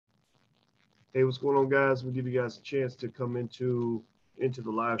Hey, what's going on, guys? We'll give you guys a chance to come into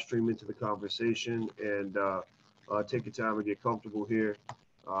the live stream, into the conversation, and take your time and get comfortable here.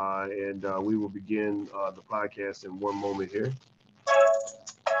 And we will begin the podcast in one moment here.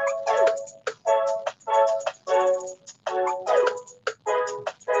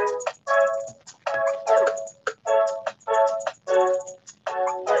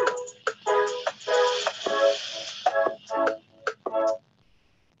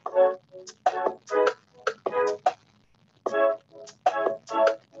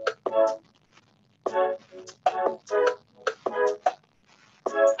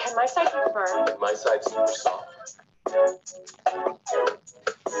 Can my side be firm? My side's super soft.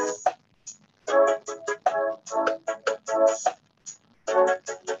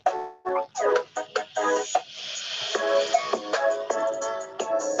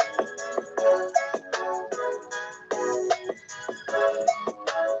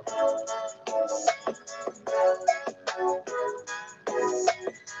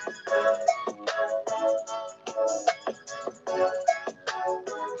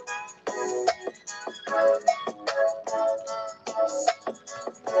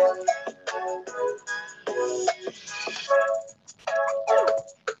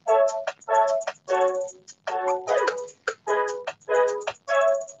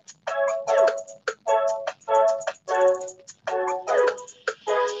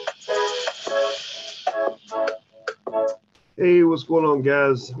 Hey, what's going on,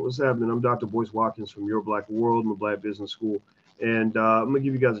 guys? What's happening? I'm Dr. Boyce Watkins from Your Black World, my Black Business School, and I'm gonna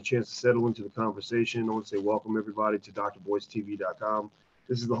give you guys a chance to settle into the conversation. I want to say welcome everybody to drboycetv.com.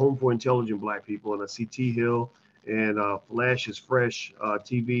 This is the home for intelligent Black people, and I see T Hill and Flash is Fresh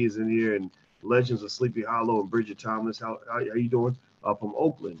TV is in here, and Legends of Sleepy Hollow and Bridget Thomas. How you doing? From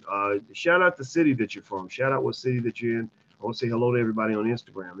Oakland. Shout out the city that you're from. Shout out what city that you're in. I want to say hello to everybody on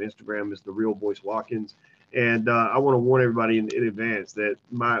Instagram. Instagram is the real Boyce Watkins. And I want to warn everybody in advance that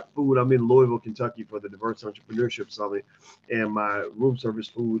my food, I'm in Louisville, Kentucky for the Diverse Entrepreneurship Summit, and my room service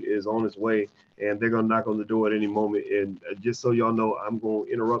food is on its way, and they're going to knock on the door at any moment. And just so y'all know, I'm going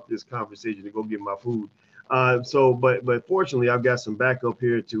to interrupt this conversation to go get my food. But fortunately, I've got some backup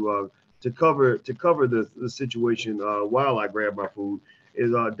here to cover the situation while I grab my food.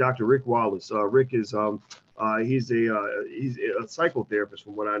 Is Dr. Rick Wallace. Rick is he's a psychotherapist,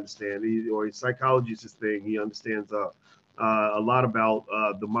 from what I understand. Or psychology is his thing. He understands a lot about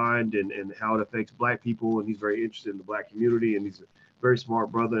the mind and how it affects Black people, and he's very interested in the Black community. And he's a very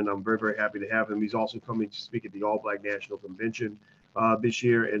smart brother, and I'm very, very happy to have him. He's also coming to speak at the All Black National Convention this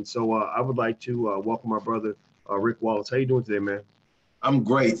year, and so I would like to welcome my brother Rick Wallace. How you doing today, man? I'm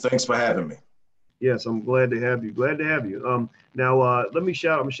great. Thanks for having me. Yes, I'm glad to have you. Glad to have you. Now, let me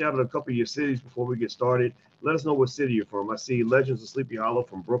shout. I'm gonna shout out a couple of your cities before we get started. Let us know what city you're from. I see Legends of Sleepy Hollow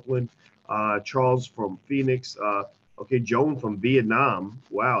from Brooklyn, Charles from Phoenix. Okay, Joan from Vietnam.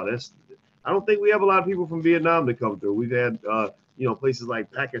 Wow, that's. I don't think we have a lot of people from Vietnam that come through. We've had places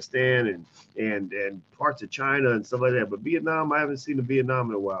like Pakistan and parts of China and stuff like that. But Vietnam, I haven't seen a Vietnam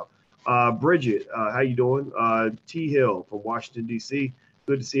in a while. Bridget, how you doing? T Hill from Washington D.C.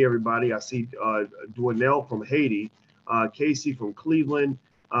 Good to see everybody. I see Dwynell from Haiti, Casey from Cleveland.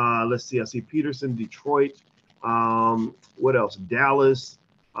 Let's see. I see Peterson, Detroit. What else? Dallas.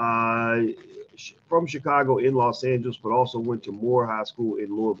 From Chicago in Los Angeles, but also went to Moore High School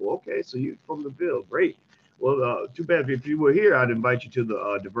in Louisville. Okay, so you're from the Ville. Great. Well, too bad. If you were here, I'd invite you to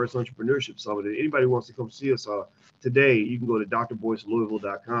the Diverse Entrepreneurship Summit. If anybody wants to come see us today, you can go to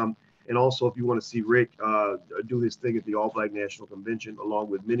drboycelouisville.com. And also, if you want to see Rick do his thing at the All Black National Convention,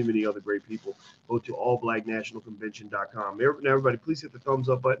 along with many, many other great people, go to allblacknationalconvention.com. Now, everybody, please hit the thumbs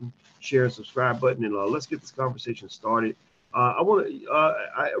up button, share and subscribe button, and let's get this conversation started.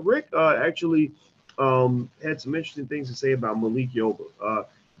 Rick actually had some interesting things to say about Malik Yoba.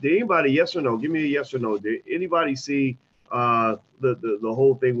 Did anybody, yes or no? Give me a yes or no. Did anybody see the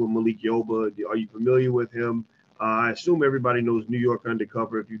whole thing with Malik Yoba? Are you familiar with him? I assume everybody knows New York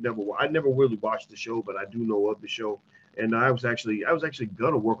Undercover. If you've never, I never really watched the show, but I do know of the show. And I was actually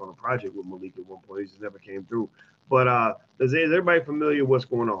gonna work on a project with Malik at one point. He just never came through. But is everybody familiar with what's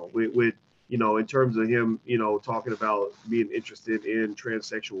going on with in terms of him, talking about being interested in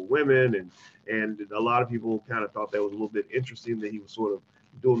transsexual women, and a lot of people kind of thought that was a little bit interesting that he was sort of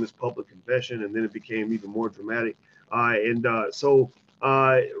doing this public confession, and then it became even more dramatic. So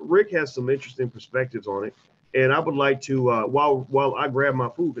Rick has some interesting perspectives on it. And I would like to, while I grab my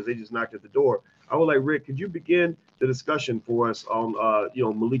food because they just knocked at the door, I would like, Rick, could you begin the discussion for us on,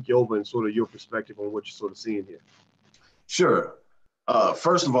 Malik Yoba and sort of your perspective on what you're sort of seeing here? Sure.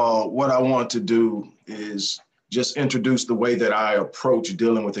 First of all, what I want to do is just introduce the way that I approach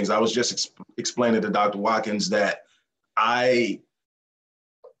dealing with things. I was just explaining to Dr. Watkins that I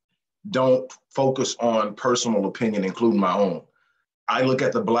don't focus on personal opinion, including my own. I look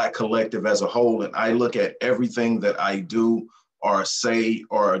at the Black collective as a whole, and I look at everything that I do or say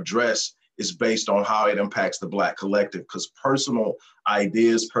or address is based on how it impacts the Black collective, because personal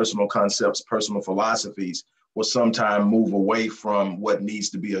ideas, personal concepts, personal philosophies will sometimes move away from what needs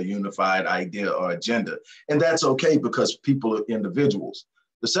to be a unified idea or agenda. And that's okay, because people are individuals.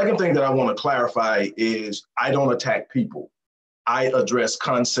 The second thing that I want to clarify is I don't attack people. I address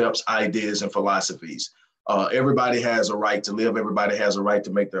concepts, ideas, and philosophies. Everybody has a right to live. Everybody has a right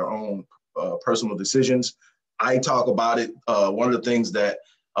to make their own personal decisions. I talk about it. One of the things that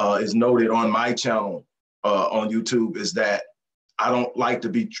is noted on my channel on YouTube is that I don't like to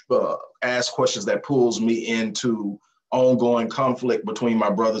be asked questions that pulls me into ongoing conflict between my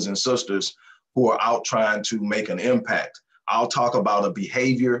brothers and sisters who are out trying to make an impact. I'll talk about a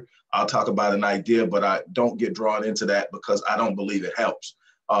behavior, I'll talk about an idea, but I don't get drawn into that because I don't believe it helps.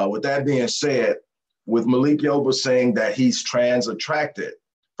 With that being said, with Malik Yoba saying that he's trans attracted,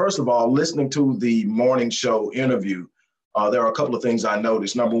 first of all, listening to the morning show interview, there are a couple of things I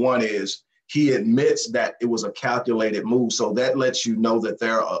noticed. Number one is he admits that it was a calculated move. So that lets you know that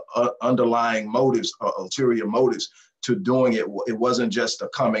there are underlying motives or ulterior motives to doing it. It wasn't just a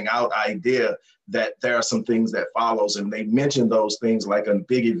coming out idea, that there are some things that follows. And they mentioned those things like a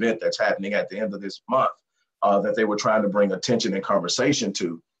big event that's happening at the end of this month that they were trying to bring attention and conversation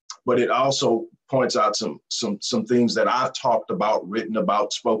to. But it also points out some things that I've talked about, written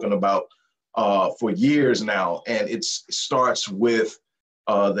about, spoken about for years now. And it starts with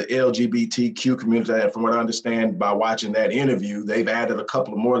the LGBTQ community. And from what I understand by watching that interview, they've added a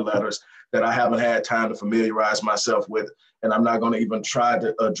couple of more letters that I haven't had time to familiarize myself with. And I'm not going to even try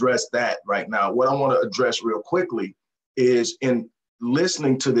to address that right now. What I want to address real quickly is, in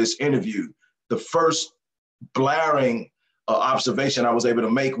listening to this interview, the first blaring observation I was able to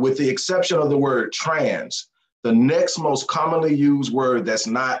make, with the exception of the word trans, the next most commonly used word that's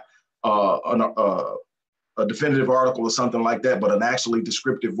not a definitive article or something like that, but an actually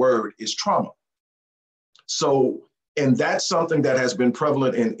descriptive word, is trauma. So, and that's something that has been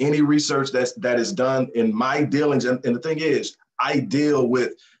prevalent in any research that is done in my dealings. And the thing is, I deal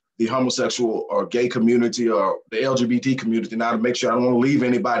with the homosexual or gay community or the LGBT community now to make sure I don't want to leave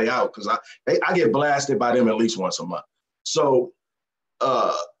anybody out, because I get blasted by them at least once a month. So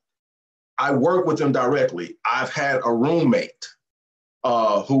I work with them directly. I've had a roommate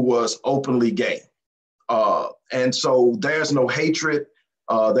who was openly gay. And so there's no hatred,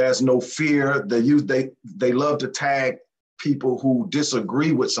 there's no fear. They love to tag people who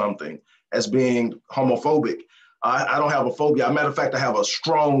disagree with something as being homophobic. I don't have a phobia. As a matter of fact, I have a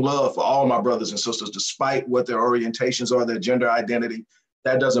strong love for all my brothers and sisters, despite what their orientations are, their gender identity.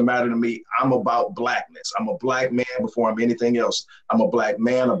 That doesn't matter to me. I'm about Blackness. I'm a Black man before I'm anything else. I'm a Black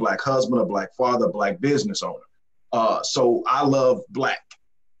man, a Black husband, a Black father, a Black business owner. So I love Black.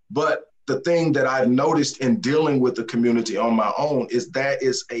 But the thing that I've noticed in dealing with the community on my own is that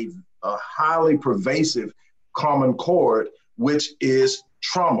is a highly pervasive common chord, which is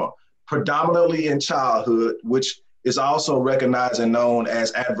trauma, predominantly in childhood, which is also recognized and known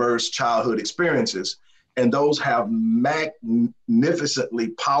as adverse childhood experiences. And those have magnificently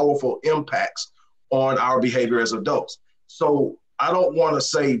powerful impacts on our behavior as adults. So I don't want to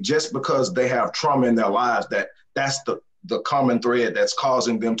say just because they have trauma in their lives that that's the common thread that's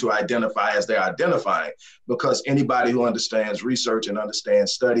causing them to identify as they're identifying, because anybody who understands research and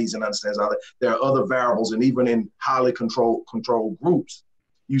understands studies and understands all that, there are other variables. And even in highly controlled groups,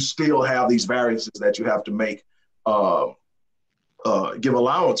 you still have these variances that you have to make give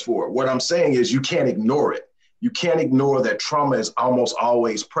allowance for. What I'm saying is you can't ignore it. You can't ignore that trauma is almost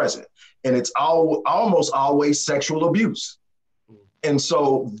always present, and it's almost always sexual abuse. And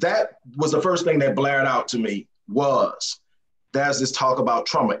so that was the first thing that blared out to me, was there's this talk about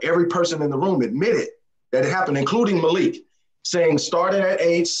trauma. Every person in the room admitted that it happened, including Malik, saying starting at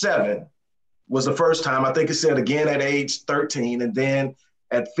age 7 was the first time. I think it said again at age 13, and then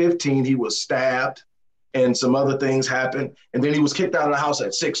at 15 he was stabbed and some other things happened. And then he was kicked out of the house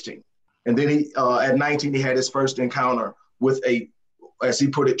at 16. And then he, at 19, he had his first encounter with a, as he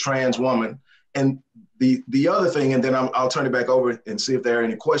put it, trans woman. And the other thing, and then I'll turn it back over and see if there are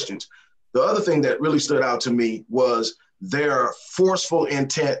any questions. The other thing that really stood out to me was their forceful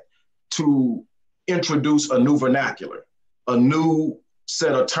intent to introduce a new vernacular, a new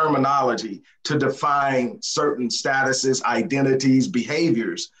set of terminology to define certain statuses, identities,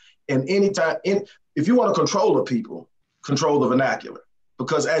 behaviors. And anytime, if you want to control the people, control the vernacular.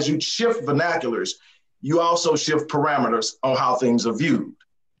 Because as you shift vernaculars, you also shift parameters on how things are viewed,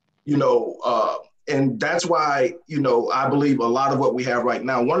 and that's why, I believe a lot of what we have right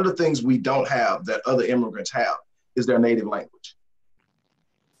now, one of the things we don't have that other immigrants have is their native language.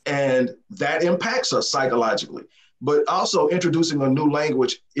 And that impacts us psychologically. But also introducing a new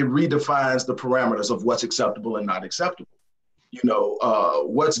language, it redefines the parameters of what's acceptable and not acceptable.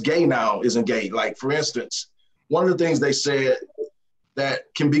 What's gay now isn't gay. Like, for instance, one of the things they said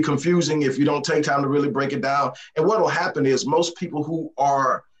that can be confusing if you don't take time to really break it down. And what will happen is most people who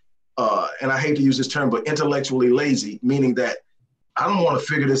are, and I hate to use this term, but intellectually lazy, meaning that I don't want to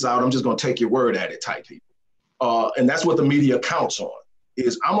figure this out, I'm just going to take your word at it type people. And that's what the media counts on,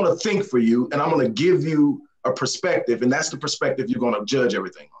 is I'm going to think for you and I'm going to give you a perspective, and that's the perspective you're going to judge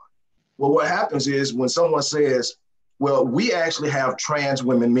everything on. Well, what happens is when someone says, well, we actually have trans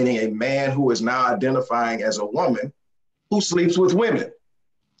women, meaning a man who is now identifying as a woman who sleeps with women.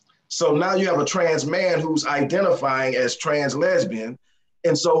 So now you have a trans man who's identifying as trans lesbian.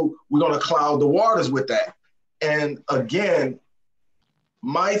 And so we're going to cloud the waters with that. And again,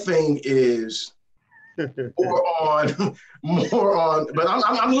 my thing is more on, but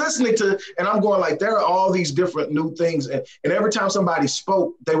I'm listening to, and I'm going like, there are all these different new things. And every time somebody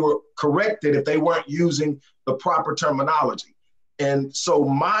spoke, they were corrected if they weren't using the proper terminology. And so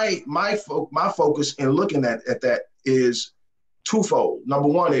my focus in looking at that is twofold. Number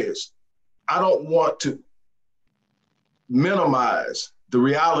one is, I don't want to minimize the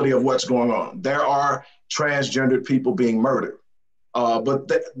reality of what's going on. There are transgendered people being murdered.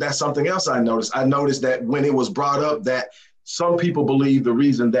 But that's something else I noticed. I noticed that when it was brought up that some people believe the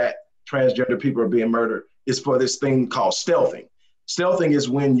reason that transgender people are being murdered is for this thing called stealthing. Stealthing is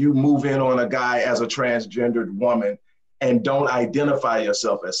when you move in on a guy as a transgendered woman and don't identify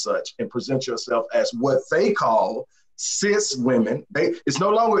yourself as such and present yourself as what they call cis women. It's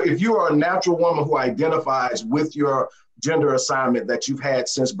no longer, if you are a natural woman who identifies with your gender assignment that you've had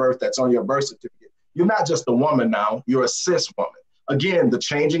since birth, that's on your birth certificate, you're not just a woman now, you're a cis woman. Again, the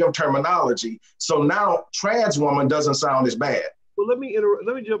changing of terminology. So now trans woman doesn't sound as bad. Well, let me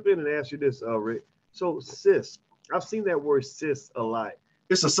jump in and ask you this, Rick. So cis, I've seen that word cis a lot.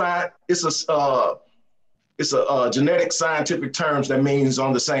 It's a genetic scientific terms that means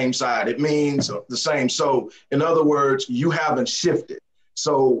on the same side. It means the same. So in other words, you haven't shifted.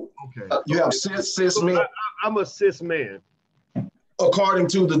 So you have cis men. I'm a cis man. According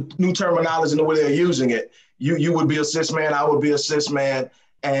to the new terminology and the way they're using it, you would be a cis man, I would be a cis man,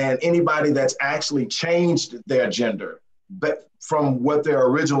 and anybody that's actually changed their gender but from what their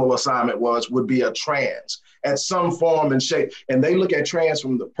original assignment was would be a trans at some form and shape. And they look at trans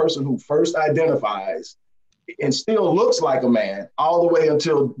from the person who first identifies and still looks like a man all the way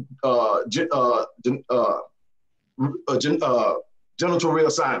until genital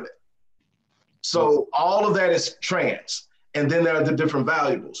reassignment. So all of that is trans. And then there are the different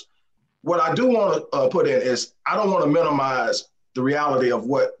valuables. What I do want to put in is I don't want to minimize the reality of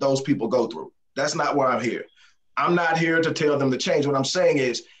what those people go through. That's not why I'm here. I'm not here to tell them to change. What I'm saying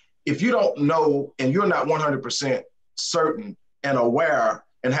is, if you don't know and you're not 100% certain and aware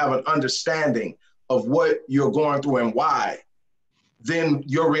and have an understanding of what you're going through and why, then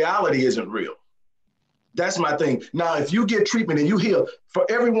your reality isn't real. That's my thing. Now, if you get treatment and you heal, for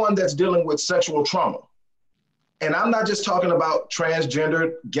everyone that's dealing with sexual trauma, and I'm not just talking about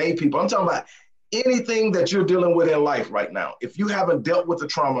transgender gay people, I'm talking about anything that you're dealing with in life right now. If you haven't dealt with the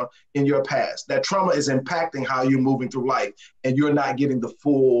trauma in your past, that trauma is impacting how you're moving through life and you're not getting the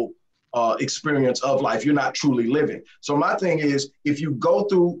full experience of life. You're not truly living. So my thing is, if you go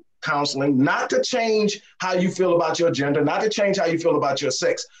through counseling, not to change how you feel about your gender, not to change how you feel about your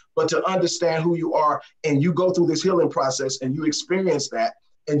sex, but to understand who you are, and you go through this healing process and you experience that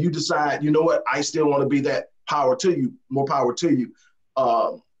and you decide, you know what, I still want to be that, power to you, more power to you.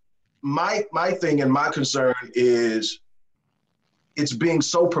 My thing and my concern is it's being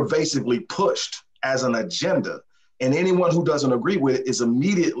so pervasively pushed as an agenda, and anyone who doesn't agree with it is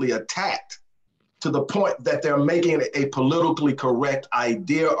immediately attacked to the point that they're making it a politically correct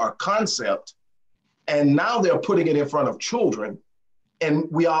idea or concept. And now they're putting it in front of children. And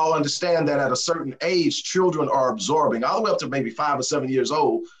we all understand that at a certain age, children are absorbing, all the way up to maybe 5 or 7 years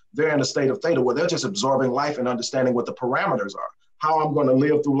old, they're in a state of theta where they're just absorbing life and understanding what the parameters are, how I'm going to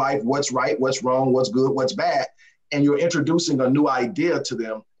live through life, what's right, what's wrong, what's good, what's bad. And you're introducing a new idea to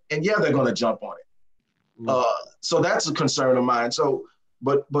them. And yeah, they're going to jump on it. So that's a concern of mine. So,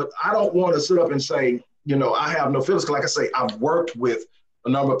 but I don't want to sit up and say, you know, I have no feelings. Like I say, I've worked with a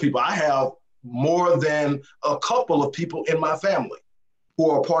number of people. I have more than a couple of people in my family who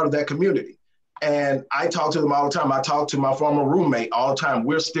are part of that community. And I talk to them all the time. I talk to my former roommate all the time.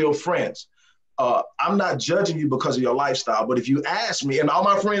 We're still friends. I'm not judging you because of your lifestyle, but if you ask me, and all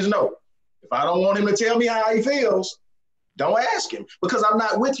my friends know, if I don't want him to tell me how he feels, don't ask him, because I'm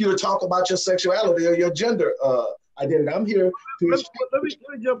not with you to talk about your sexuality or your gender identity. I'm here to. Let me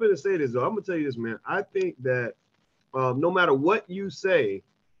jump in and say this, though. I'm gonna tell you this, man. I think that no matter what you say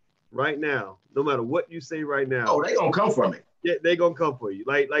right now, Oh, they gonna come for me. Yeah, they gonna come for you.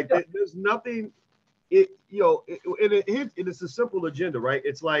 There's nothing. It's a simple agenda, right?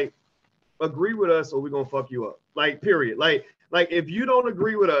 It's like, agree with us or we're gonna fuck you up. Like, period. Like if you don't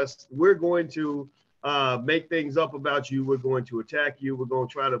agree with us, we're going to make things up about you. We're going to attack you. We're going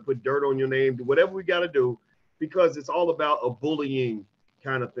to try to put dirt on your name, do whatever we got to do, because it's all about a bullying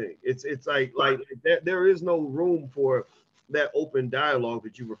kind of thing. It's like that. There is no room for that open dialogue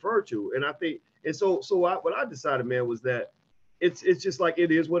that you refer to. And I think, and what I decided, man, was that it's just like,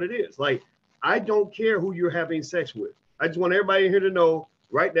 it is what it is. Like, I don't care who you're having sex with. I just want everybody here to know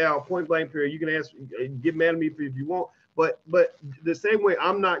right now, point blank period. You can ask, get mad at me if you want, but the same way,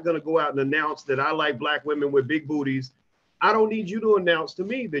 I'm not going to go out and announce that I like black women with big booties. I don't need you to announce to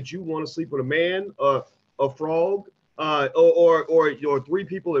me that you want to sleep with a man, a frog, or three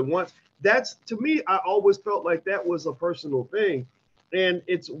people at once. That's, to me, I always felt like that was a personal thing. And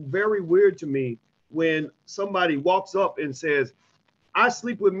it's very weird to me when somebody walks up and says, I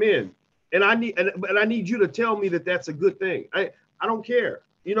sleep with men, and I need you to tell me that that's a good thing. I don't care.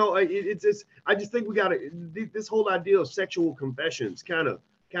 You know, I just think we got to, this whole idea of sexual confessions kind of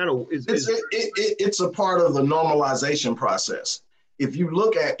is. It's a part of the normalization process. If you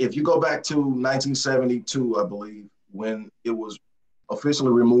go back to 1972, I believe, when it was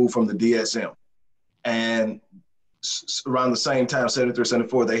officially removed from the DSM, and around the same time, 73,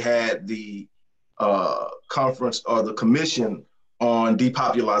 74, they had the conference or the commission on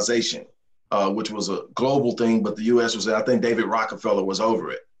depopulation, which was a global thing, but the U.S. was, I think David Rockefeller was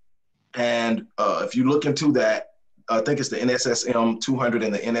over it. And if you look into that, I think it's the NSSM 200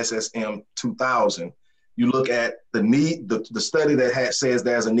 and the NSSM 2000, you look at the need, the study that says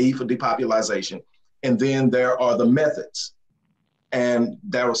there's a need for depopulation, and then there are the methods. And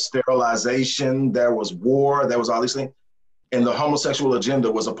there was sterilization, there was war, there was all these things, and the homosexual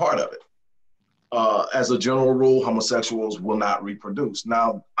agenda was a part of it. As a general rule, homosexuals will not reproduce.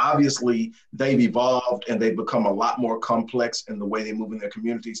 Now, obviously, they've evolved and they've become a lot more complex in the way they move in their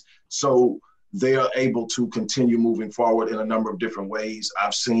communities. So they are able to continue moving forward in a number of different ways.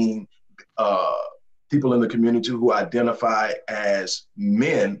 I've seen people in the community who identify as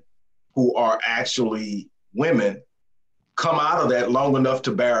men who are actually women come out of that long enough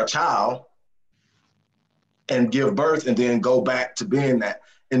to bear a child and give birth and then go back to being that.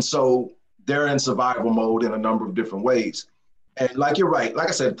 And so they're in survival mode in a number of different ways. And like, you're right, like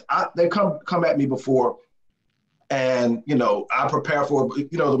I said, they come at me before, and, you know, I prepare for,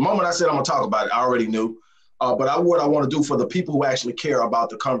 you know, the moment I said I'm gonna talk about it, I already knew. But what I want to do for the people who actually care about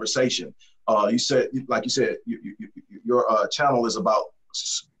the conversation, you said, like you said, your channel is about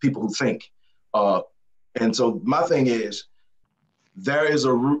people who think. And so my thing is, there is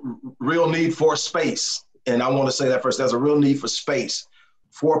a real need for space. And I want to say that first, there's a real need for space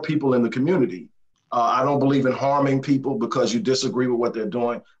for people in the community. I don't believe in harming people because you disagree with what they're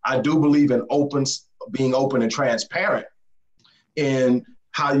doing. I do believe in being open and transparent in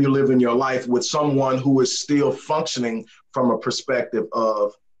how you live in your life with someone who is still functioning from a perspective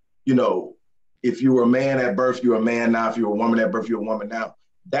of, you know, if you were a man at birth, you're a man now. If you're a woman at birth, you're a woman now.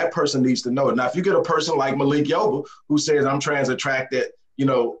 That person needs to know it. Now, if you get a person like Malik Yoba who says, I'm trans attracted, you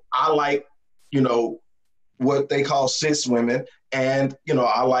know, I like, you know, what they call cis women. And, you know,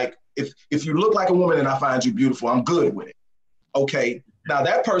 I like, if you look like a woman and I find you beautiful, I'm good with it. Okay. Now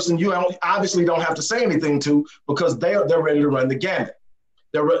that person, you obviously don't have to say anything to, because they're ready to run the gamut.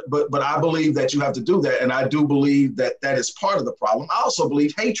 But I believe that you have to do that. And I do believe that that is part of the problem. I also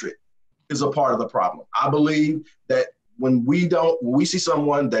believe hatred is a part of the problem. I believe that when we see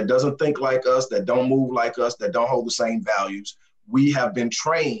someone that doesn't think like us, that don't move like us, that don't hold the same values, we have been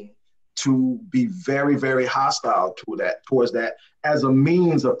trained to be very, very hostile towards that as a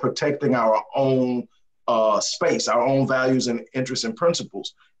means of protecting our own space, our own values and interests and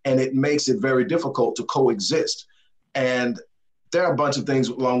principles. And it makes it very difficult to coexist. And there are a bunch of things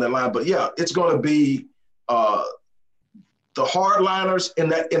along that line, but yeah, it's going to be the hardliners in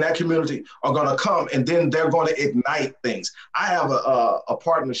that community are going to come, and then they're going to ignite things. I have a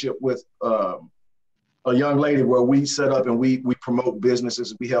partnership with a young lady where we set up and we promote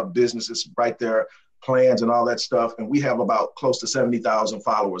businesses. We help businesses write their plans and all that stuff. And we have about close to 70,000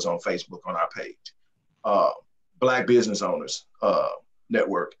 followers on Facebook on our page, Black Business Owners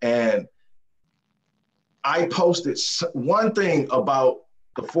Network. And I posted one thing about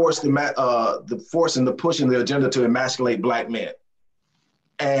the force and the pushing the agenda to emasculate Black men.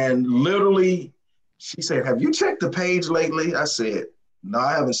 And literally, she said, "Have you checked the page lately?" I said, "No,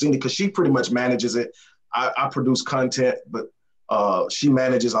 I haven't seen it," because she pretty much manages it. I produce content, but she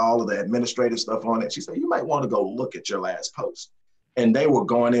manages all of the administrative stuff on it. She said, "You might want to go look at your last post." And they were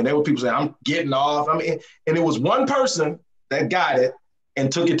going in. There were people saying, "I'm getting off." I mean, and it was one person that got it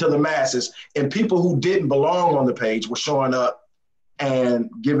and took it to the masses. And people who didn't belong on the page were showing up and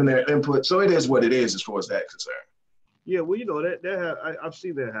giving their input. So it is what it is as far as that's concerned. Yeah, well, you know I've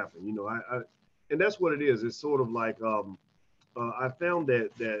seen that happen. You know, and that's what it is. It's sort of like I found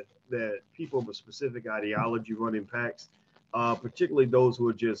that people of a specific ideology run in packs, particularly those who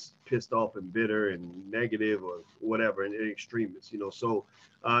are just pissed off and bitter and negative or whatever, and extremists. You know, so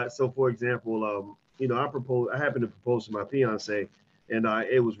for example, you know, I happened to propose to my fiance, and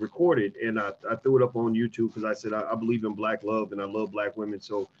it was recorded, and I threw it up on YouTube because I said I believe in Black love and I love Black women.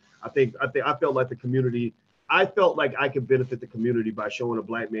 So I felt like the community. I felt like I could benefit the community by showing a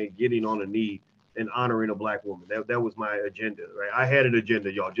Black man getting on a knee and honoring a Black woman. That was my agenda, right? I had an agenda,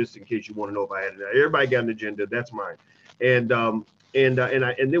 y'all, just in case you want to know if I had it. Everybody got an agenda. That's mine. And then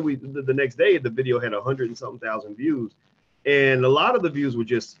the next day the video had 100 and something thousand views, and a lot of the views were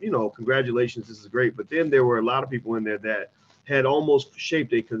just, you know, congratulations, this is great. But then there were a lot of people in there that had almost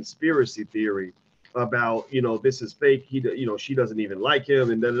shaped a conspiracy theory about, you know, this is fake. You know, she doesn't even like him,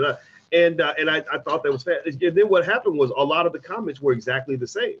 and da da da. And I thought that was fast. And then what happened was a lot of the comments were exactly the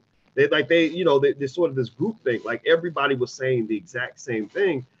same. There's sort of this group thing, like everybody was saying the exact same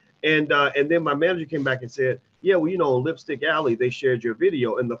thing. And then my manager came back and said, "Yeah, well, you know, on Lipstick Alley, they shared your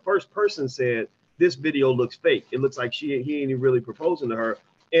video." And the first person said, "This video looks fake. It looks like he ain't even really proposing to her."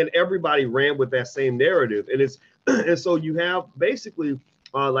 And everybody ran with that same narrative. And and so you have basically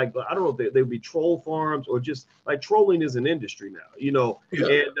like, I don't know if they would be troll farms, or just like trolling is an industry now, you know.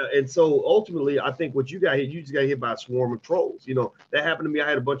 Yeah. And so ultimately, I think what you just got hit by a swarm of trolls. You know, that happened to me. I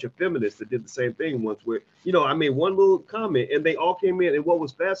had a bunch of feminists that did the same thing once, where, you know, I made one little comment and they all came in. And what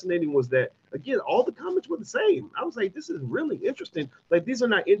was fascinating was that, again, all the comments were the same. I was like, this is really interesting. Like, these are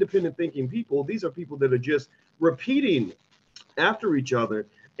not independent thinking people. These are people that are just repeating after each other.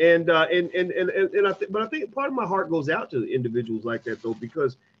 But I think part of my heart goes out to individuals like that, though,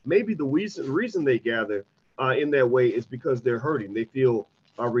 because maybe the reason they gather in that way is because they're hurting. They feel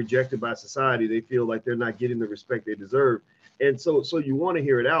rejected by society. They feel like they're not getting the respect they deserve, and so you want to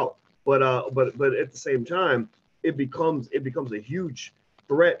hear it out. But at the same time, it becomes a huge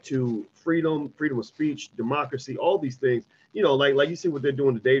threat to freedom of speech, democracy, all these things. You know, like you see what they're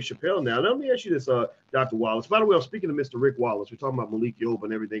doing to Dave Chappelle now. Now, let me ask you this, Dr. Wallace. By the way, I'm speaking to Mr. Rick Wallace. We're talking about Malik Yoba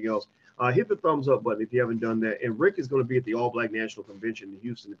and everything else. Hit the thumbs up button if you haven't done that. And Rick is going to be at the All Black National Convention in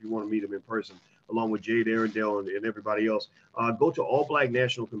Houston if you want to meet him in person, along with Jade Arendelle and everybody else. Go to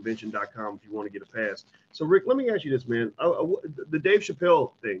allblacknationalconvention.com if you want to get a pass. So, Rick, let me ask you this, man. The Dave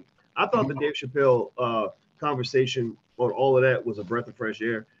Chappelle thing. I thought the Dave Chappelle conversation on all of that was a breath of fresh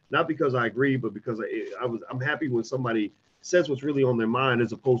air. Not because I agree, but because I'm happy when somebody says what's really on their mind,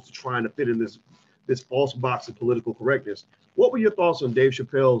 as opposed to trying to fit in this false box of political correctness. What were your thoughts on Dave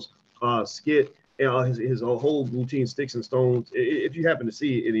Chappelle's skit, his whole routine, Sticks and Stones, if you happen to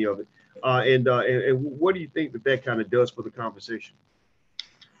see any of it? And what do you think that kind of does for the conversation?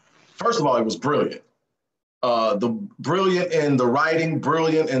 First of all, it was brilliant. Brilliant in the writing,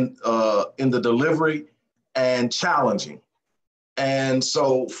 brilliant in the delivery, and challenging. And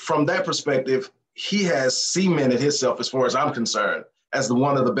so from that perspective, he has cemented himself, as far as I'm concerned, as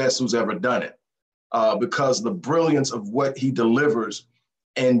one of the best who's ever done it, because the brilliance of what he delivers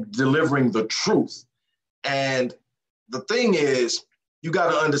and delivering the truth. And the thing is, you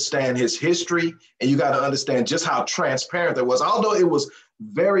got to understand his history, and you got to understand just how transparent that was. Although it was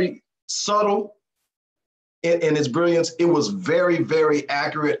very subtle in its brilliance, it was very, very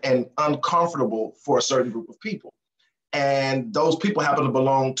accurate and uncomfortable for a certain group of people. And those people happen to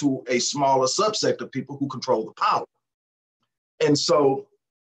belong to a smaller subsect of people who control the power. And so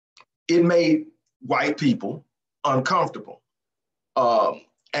it made white people uncomfortable.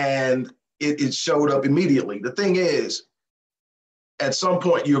 And it showed up immediately. The thing is, at some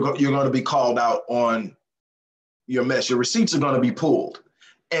point, you're going to be called out on your mess. Your receipts are going to be pulled.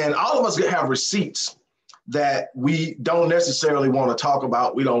 And all of us have receipts that we don't necessarily want to talk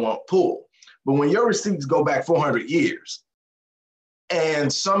about, we don't want pulled. But when your receipts go back 400 years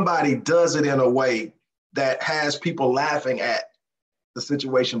and somebody does it in a way that has people laughing at the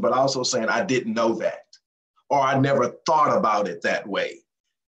situation, but also saying, I didn't know that, or I never thought about it that way,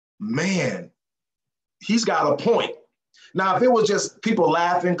 man, he's got a point. Now, if it was just people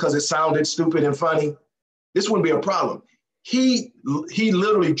laughing because it sounded stupid and funny, this wouldn't be a problem. He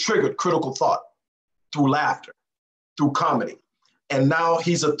literally triggered critical thought through laughter, through comedy. And now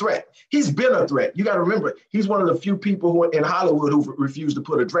he's a threat. He's been a threat. You got to remember, he's one of the few people who in Hollywood who refused to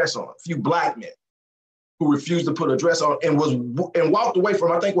put a dress on, few black men who refused to put a dress on and walked away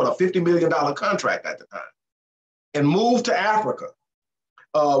from, I think, what, a $50 million contract at the time and moved to Africa.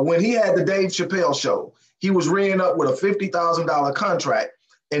 When he had the Dave Chappelle show, he was ringing up with a $50,000 contract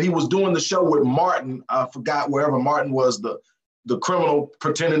and he was doing the show with Martin. I forgot wherever Martin was, the criminal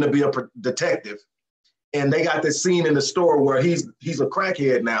pretending to be a detective. And they got this scene in the store where he's a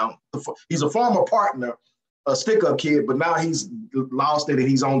crackhead now. He's a former partner, a stick-up kid, but now he's lost it and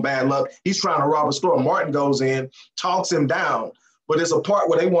he's on bad luck. He's trying to rob a store. Martin goes in, talks him down, but it's a part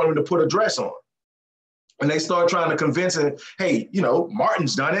where they want him to put a dress on. And they start trying to convince him, hey, you know,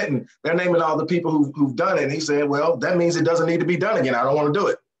 Martin's done it, and they're naming all the people who've done it. And he said, well, that means it doesn't need to be done again. I don't want to do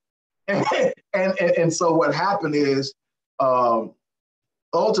it. And so what happened is,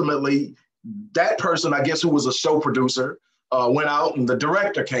 ultimately, that person, I guess, who was a show producer, went out and the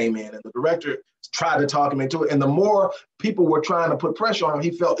director came in and the director tried to talk him into it. And the more people were trying to put pressure on him,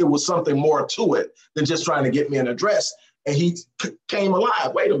 he felt it was something more to it than just trying to get me in a dress. And he came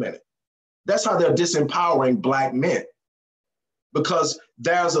alive. Wait a minute. That's how they're disempowering Black men, because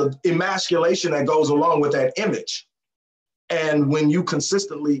there's an emasculation that goes along with that image. And when you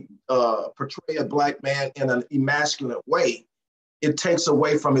consistently portray a Black man in an emasculate way, it takes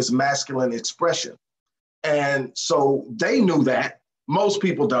away from his masculine expression. And so they knew that. Most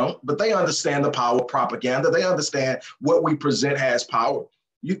people don't, but they understand the power of propaganda. They understand what we present has power.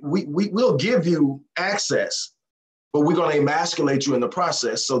 We'll give you access, but we're going to emasculate you in the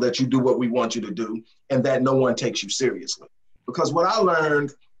process so that you do what we want you to do and that no one takes you seriously. Because what I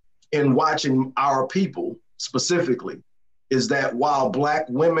learned in watching our people specifically is that while Black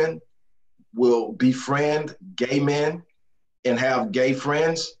women will befriend gay men and have gay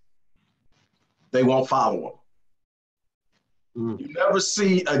friends, they won't follow them. You never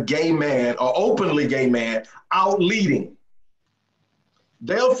see a gay man or openly gay man out leading.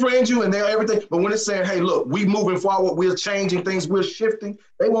 They'll friend you and they'll everything, but when it's saying, hey, look, we moving forward, we're changing things, we're shifting,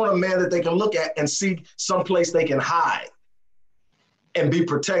 they want a man that they can look at and see someplace they can hide and be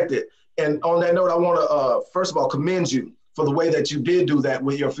protected. And on that note, I want to, first of all, commend you for the way that you did do that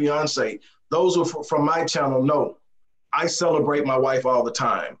with your fiance. Those who are from my channel know I celebrate my wife all the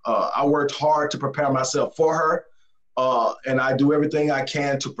time. I worked hard to prepare myself for her. And I do everything I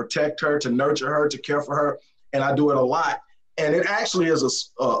can to protect her, to nurture her, to care for her. And I do it a lot. And it actually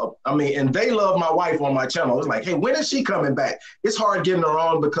is and they love my wife on my channel. It's like, hey, when is she coming back? It's hard getting her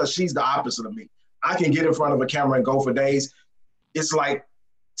on because she's the opposite of me. I can get in front of a camera and go for days. It's like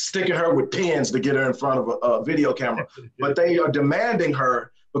sticking her with pins to get her in front of a video camera. But they are demanding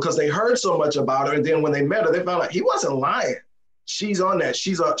her because they heard so much about her. And then when they met her, they found out he wasn't lying. She's on that.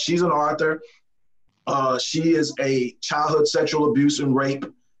 She's an author. She is a childhood sexual abuse and rape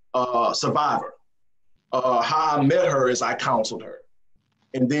survivor. How I met her is I counseled her.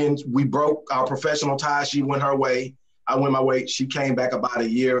 And then we broke our professional ties. She went her way. I went my way. She came back about a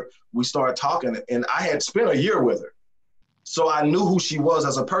year. We started talking and I had spent a year with her. So I knew who she was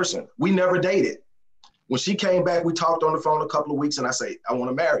as a person. We never dated. When she came back, we talked on the phone a couple of weeks and I say, I want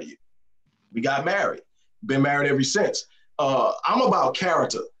to marry you. We got married. Been married ever since. I'm about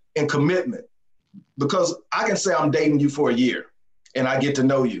character and commitment. Because I can say I'm dating you for a year and I get to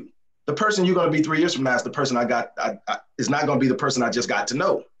know you. The person you're going to be 3 years from now is the person is not going to be the person I just got to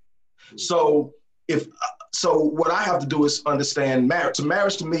know. So what I have to do is understand marriage. So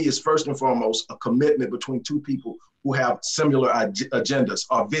marriage to me is first and foremost a commitment between two people who have similar agendas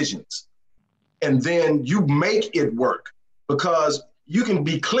or visions. And then you make it work because you can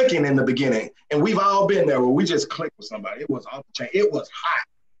be clicking in the beginning. And we've all been there where we just click with somebody. It was off the chain. It was hot.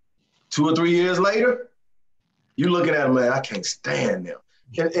 2 or 3 years later, you're looking at them, man, I can't stand them.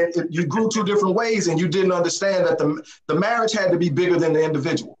 And you grew 2 different ways and you didn't understand that the marriage had to be bigger than the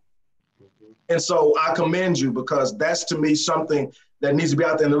individual. And so I commend you because that's to me something that needs to be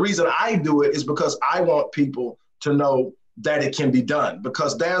out there. And the reason I do it is because I want people to know that it can be done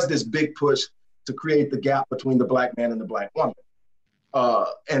because there's this big push to create the gap between the Black man and the Black woman.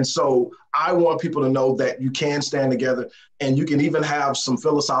 And so I want people to know that you can stand together and you can even have some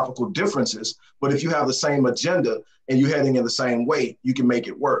philosophical differences, but if you have the same agenda and you're heading in the same way, you can make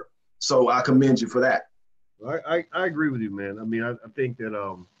it work. So I commend you for that. I agree with you, man. I mean, I think that,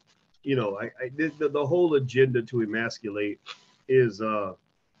 the whole agenda to emasculate is,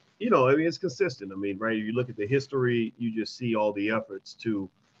 it's consistent. I mean, right. If you look at the history, you just see all the efforts to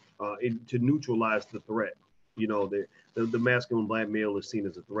neutralize the threat. The masculine Black male is seen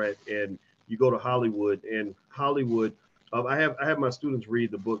as a threat. And you go to Hollywood, and Hollywood I have my students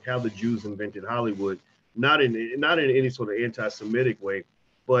read the book How the Jews Invented Hollywood, not in any sort of anti-Semitic way,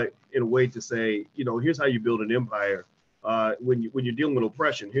 but in a way to say, here's how you build an empire. When you're dealing with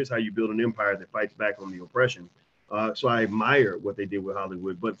oppression, here's how you build an empire that fights back on the oppression. So I admire what they did with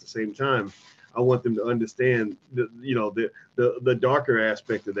Hollywood, but at the same time, I want them to understand the darker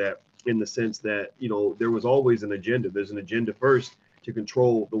aspect of that, in the sense that there was always an agenda. There's an agenda first to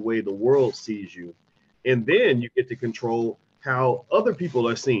control the way the world sees you, and then you get to control how other people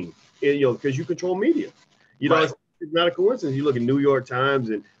are seen. Because you control media. Right. It's not a coincidence. You look at New York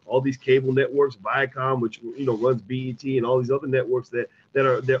Times and all these cable networks, Viacom, which runs BET, and all these other networks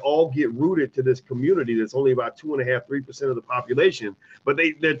that all get rooted to this community that's only about 2.5–3% of the population, but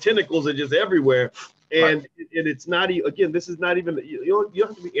their tentacles are just everywhere. And it's not again. This is not even you don't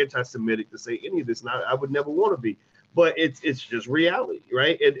have to be anti-Semitic to say any of this. And I would never want to be, but it's just reality,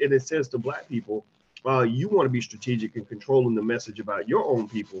 right? And it says to Black people, you want to be strategic in controlling the message about your own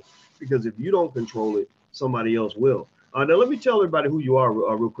people, because if you don't control it, somebody else will. Now, let me tell everybody who you are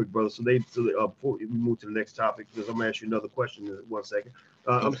real quick, brother. So before we move to the next topic, because I'm going to ask you another question in 1 second.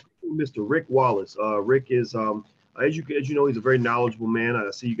 I'm speaking with Mr. Rick Wallace. Rick is, as you know, he's a very knowledgeable man.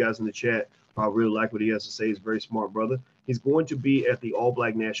 I see you guys in the chat. I really like what he has to say. He's a very smart brother. He's going to be at the All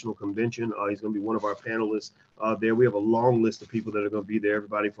Black National Convention. He's going to be one of our panelists there. We have a long list of people that are going to be there.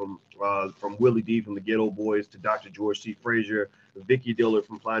 Everybody from Willie D from the Ghetto Boys to Dr. George T. Frazier, Vicky Dillard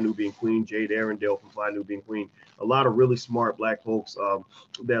from Fly Nubian Queen, Jade Arundel from Fly Nubian Queen. A lot of really smart Black folks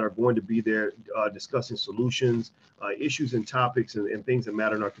that are going to be there discussing solutions, issues and topics and things that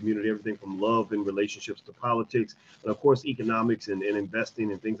matter in our community, everything from love and relationships to politics, and of course, economics and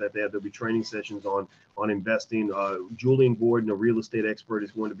investing and things like that. There'll be training sessions on investing. Julian Gordon, a real estate expert,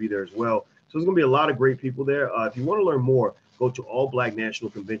 is going to be there as well. So there's going to be a lot of great people there. If you want to learn more, go to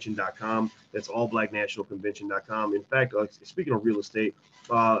allblacknationalconvention.com. That's allblacknationalconvention.com. In fact, speaking of real estate,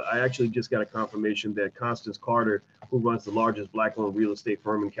 I actually just got a confirmation that Constance Carter, who runs the largest Black-owned real estate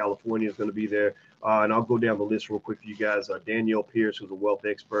firm in California, is going to be there. And I'll go down the list real quick for you guys. Danielle Pierce, who's a wealth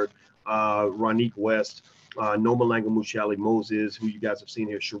expert, Ronique West, Noma Langamushali Moses, who you guys have seen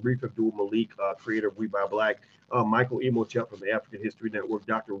here, Sharif Abdul Malik, creator of We Buy Black, Michael Imhotep from the African History Network,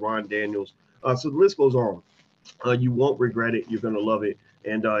 Dr. Ron Daniels. So the list goes on. You won't regret it. You're going to love it.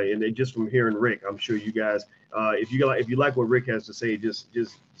 And just from hearing Rick, I'm sure you guys, if you like what Rick has to say, just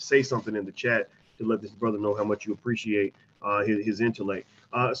say something in the chat to let this brother know how much you appreciate his intellect.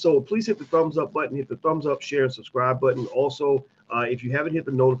 So please hit the thumbs up button, hit the thumbs up, share, and subscribe button. Also, if you haven't hit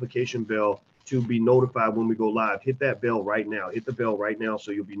the notification bell to be notified when we go live, hit that bell right now. Hit the bell right now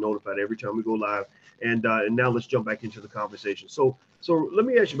so you'll be notified every time we go live. And now let's jump back into the conversation. So let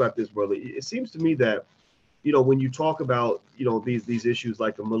me ask you about this, brother. It seems to me that when you talk about, these issues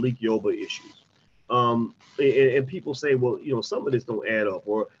like the Malik Yoba issues, and people say, well, some of this don't add up,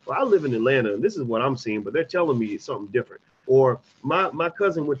 or well, I live in Atlanta and this is what I'm seeing, but they're telling me it's something different. Or my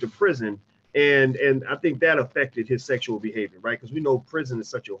cousin went to prison and I think that affected his sexual behavior, right? Because we know prison is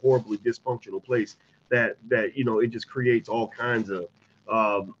such a horribly dysfunctional place that it just creates all kinds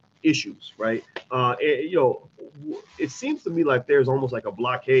of issues, right? It seems to me like there's almost like a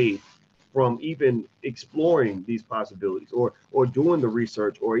blockade from even exploring these possibilities or doing the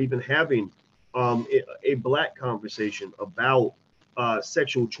research or even having a Black conversation about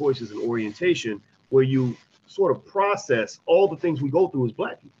sexual choices and orientation, where you sort of process all the things we go through as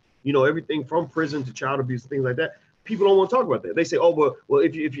Black people. Everything from prison to child abuse and things like that. People don't want to talk about that. They say, oh, well,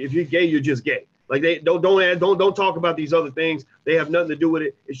 if you're gay, you're just gay. Like they don't talk about these other things. They have nothing to do with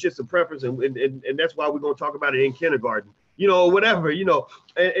it. It's just a preference, and that's why we're going to talk about it in kindergarten. Whatever.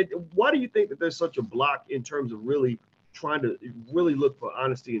 And why do you think that there's such a block in terms of really trying to really look for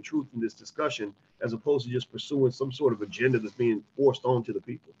honesty and truth in this discussion, as opposed to just pursuing some sort of agenda that's being forced onto the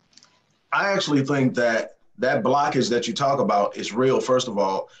people? I actually think that blockage that you talk about is real, first of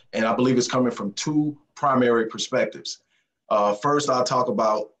all, and I believe it's coming from two primary perspectives. First, I'll talk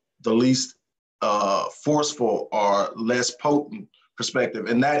about the least forceful or less potent perspective,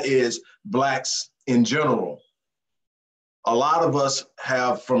 and that is Blacks in general. A lot of us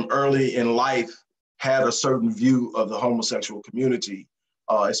have, from early in life, had a certain view of the homosexual community,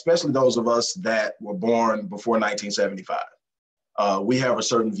 especially those of us that were born before 1975. We have a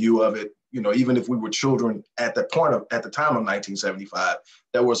certain view of it. Even if we were children at the time of 1975,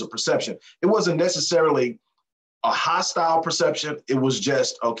 there was a perception. It wasn't necessarily a hostile perception. It was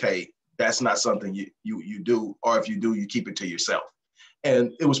just, okay, that's not something you do, or if you do, you keep it to yourself.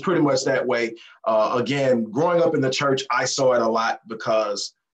 And it was pretty much that way. Again, growing up in the church, I saw it a lot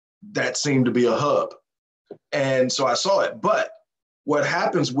because that seemed to be a hub. And so I saw it. But what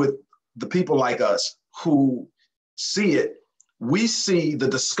happens with the people like us who see it, we see the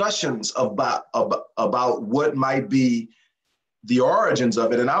discussions about what might be the origins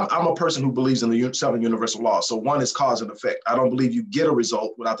of it. And I'm a person who believes in the 7 universal laws. So one is cause and effect. I don't believe you get a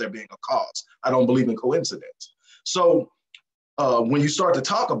result without there being a cause. I don't believe in coincidence. So when you start to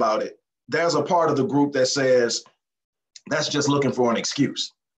talk about it, there's a part of the group that says, that's just looking for an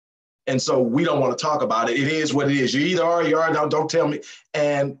excuse. And so we don't want to talk about it. It is what it is. You either are, you are, don't tell me.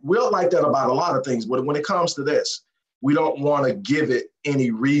 And we're like that about a lot of things. But when it comes to this, we don't want to give it any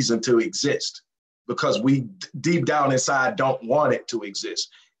reason to exist because we deep down inside don't want it to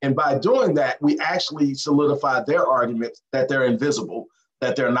exist. And by doing that, we actually solidify their argument that they're invisible,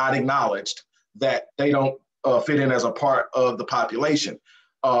 that they're not acknowledged, that they don't fit in as a part of the population.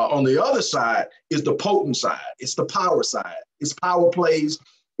 On the other side is the potent side. It's the power side. It's power plays.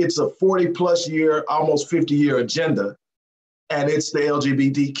 It's a 40+ year, almost 50-year agenda. And it's the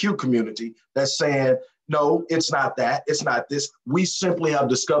LGBTQ community that's saying, no, it's not that. It's not this. We simply have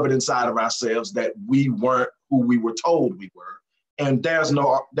discovered inside of ourselves that we weren't who we were told we were. And there's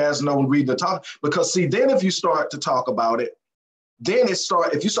no reason to talk. Because see, then if you start to talk about it, if you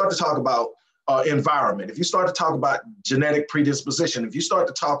start to talk about environment, if you start to talk about genetic predisposition, if you start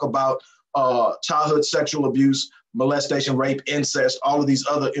to talk about childhood sexual abuse, molestation, rape, incest, all of these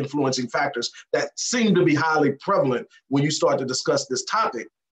other influencing factors that seem to be highly prevalent when you start to discuss this topic,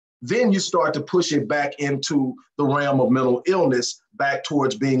 then you start to push it back into the realm of mental illness, back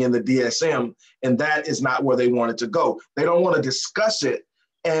towards being in the DSM, and that is not where they want it to go. They don't want to discuss it.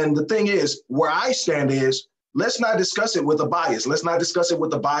 And the thing is, where I stand is, let's not discuss it with a bias. Let's not discuss it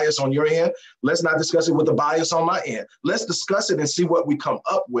with a bias on your end. Let's not discuss it with a bias on my end. Let's discuss it and see what we come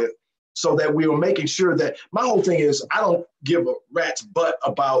up with so that we are making sure that my whole thing is I don't give a rat's butt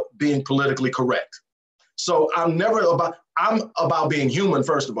about being politically correct. So I'm about being human,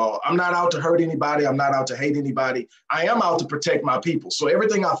 first of all. I'm not out to hurt anybody. I'm not out to hate anybody. I am out to protect my people. So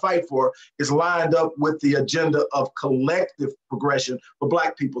everything I fight for is lined up with the agenda of collective progression for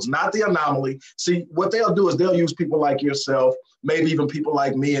Black peoples, not the anomaly. See, what they'll do is they'll use people like yourself, maybe even people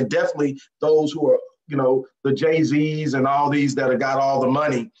like me, and definitely those who are, the Jay-Z's and all these that have got all the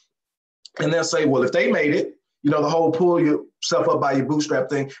money. And they'll say, well, if they made it, the whole pull yourself up by your bootstrap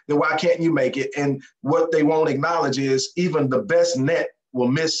thing, then why can't you make it? And what they won't acknowledge is even the best net will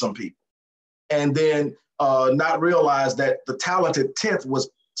miss some people. And then not realize that the talented 10th was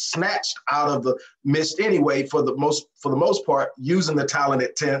snatched out of the mist anyway, for the most part, using the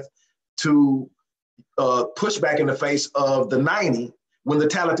talented 10th to push back in the face of the 90, when the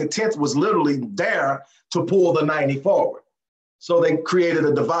talented 10th was literally there to pull the 90 forward. So they created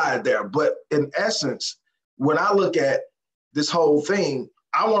a divide there. But in essence, when I look at this whole thing,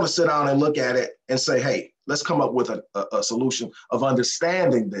 I want to sit down and look at it and say, hey, let's come up with a solution of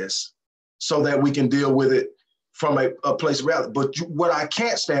understanding this so that we can deal with it from a place of reality. But what I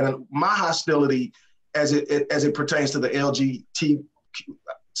can't stand, and my hostility as it pertains to the LGBT,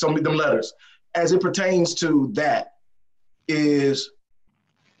 some of them letters, as it pertains to that, is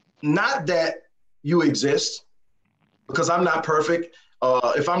not that you exist, because I'm not perfect.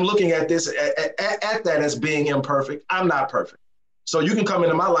 If I'm looking at this, at that as being imperfect, I'm not perfect. So you can come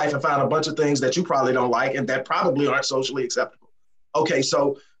into my life and find a bunch of things that you probably don't like and that probably aren't socially acceptable. Okay,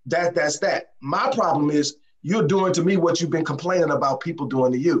 so that's that. My problem is you're doing to me what you've been complaining about people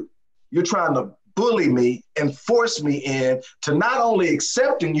doing to you. You're trying to bully me and force me in to not only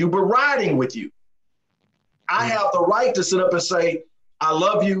accepting you, but riding with you. I have the right to sit up and say, I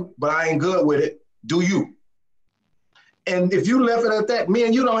love you, but I ain't good with it. Do you? And if you left it at that, me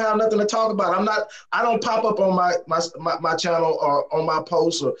and you don't have nothing to talk about. I don't pop up on my channel or on my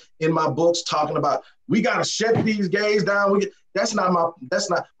posts or in my books talking about, we got to shut these gays down. That's not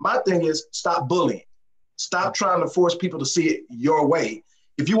my thing is stop bullying. Stop trying to force people to see it your way.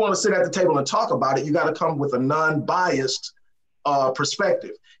 If you want to sit at the table and talk about it, you got to come with a non-biased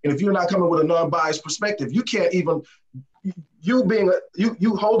perspective. And if you're not coming with a non-biased perspective, you can't even,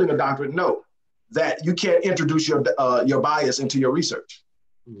 you holding a doctorate, no, that you can't introduce your bias into your research.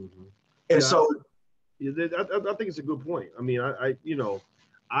 Mm-hmm. And yeah, so, I think it's a good point. I mean,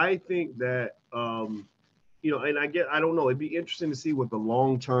 I think that, and I don't know, it'd be interesting to see what the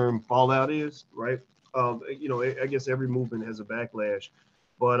long-term fallout is, right? I guess every movement has a backlash,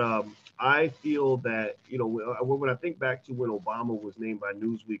 but I feel that, when I think back to when Obama was named by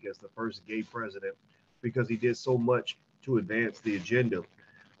Newsweek as the first gay president, because he did so much to advance the agenda,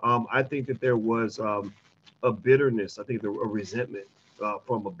 I think that there was a bitterness, I think a resentment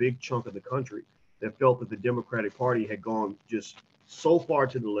from a big chunk of the country that felt that the Democratic Party had gone just so far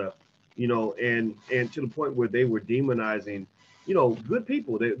to the left, and to the point where they were demonizing good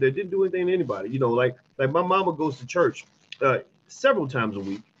people. They didn't do anything to anybody. Like my mama goes to church several times a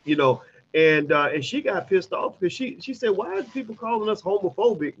week. And she got pissed off because she said, "Why is people calling us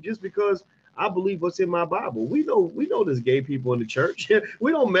homophobic just because I believe what's in my Bible? We know there's gay people in the church.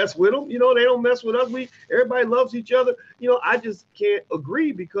 We don't mess with them. They don't mess with us. Everybody loves each other. I just can't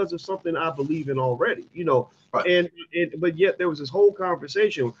agree because of something I believe in already. Right. And but yet there was this whole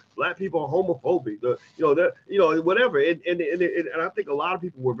conversation. Black people are homophobic. Whatever. And I think a lot of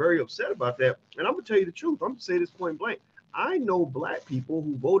people were very upset about that. And I'm gonna tell you the truth. I'm gonna say this point blank. I know Black people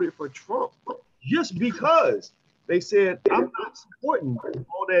who voted for Trump just because they said, I'm not supporting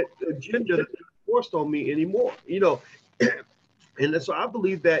all that agenda that's forced on me anymore. And so I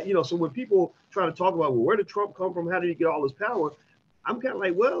believe that, so when people try to talk about, well, where did Trump come from? How did he get all this power? I'm kind of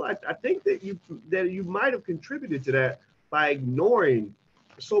like, well, I think that you might have contributed to that by ignoring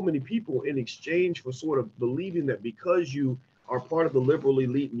so many people in exchange for sort of believing that because you are part of the liberal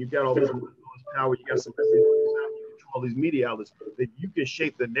elite and you got all this power, you got some all these media outlets, that you can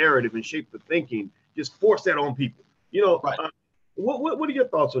shape the narrative and shape the thinking, just force that on people. Right. What are your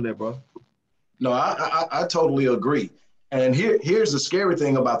thoughts on that, bro? No, I totally agree. And here's the scary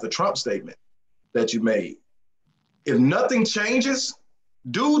thing about the Trump statement that you made. If nothing changes,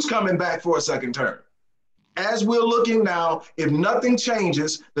 dude's coming back for a second term. As we're looking now, if nothing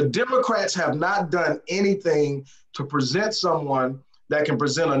changes, the Democrats have not done anything to present someone that can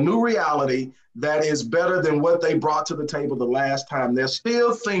present a new reality that is better than what they brought to the table the last time. They're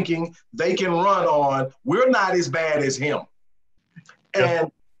still thinking they can run on, we're not as bad as him. Yeah.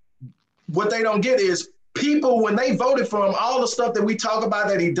 And what they don't get is people, when they voted for him, all the stuff that we talk about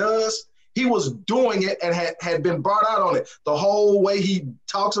that he does, he was doing it and had been brought out on it. The whole way he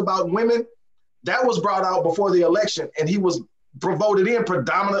talks about women, that was brought out before the election, and he was voted in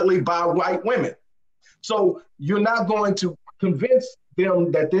predominantly by white women. So you're not going to convince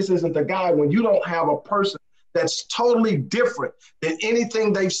them that this isn't the guy when you don't have a person that's totally different than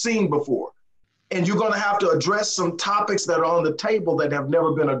anything they've seen before. And you're going to have to address some topics that are on the table that have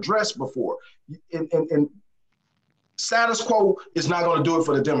never been addressed before. And status quo is not going to do it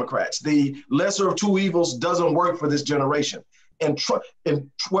for the Democrats. The lesser of two evils doesn't work for this generation. And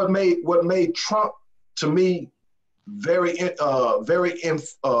what made Trump, to me, very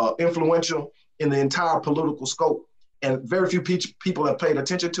influential in the entire political scope, and very few people have paid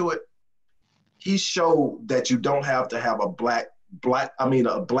attention to it. He showed that you don't have to have a black bloc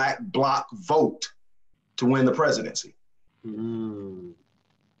vote to win the presidency. Mm.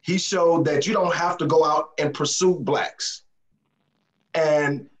 He showed that you don't have to go out and pursue blacks,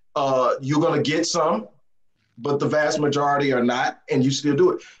 and you're going to get some, but the vast majority are not, and you still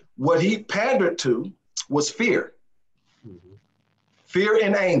do it. What he pandered to was fear, fear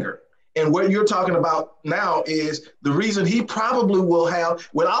and anger. And what you're talking about now is the reason he probably will have,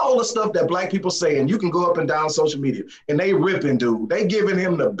 with all the stuff that Black people say, and you can go up and down social media, and they ripping dude, they giving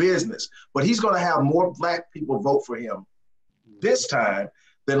him the business, but he's going to have more Black people vote for him this time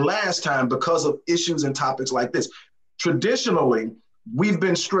than last time because of issues and topics like this. Traditionally, we've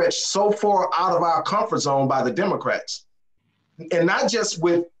been stretched so far out of our comfort zone by the Democrats, and not just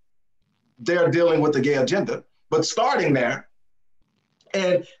with their dealing with the gay agenda, but starting there.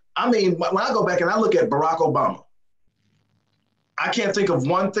 And I mean, when I go back and I look at Barack Obama, I can't think of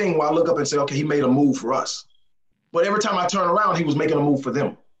one thing where I look up and say, okay, he made a move for us. But every time I turn around, he was making a move for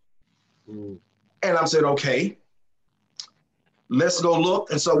them. And I said, okay, let's go look.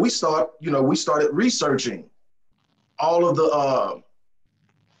 And so we started researching all of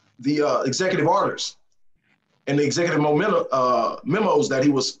the executive orders and the executive memos that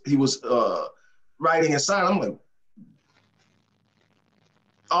he was writing and signing. I'm like,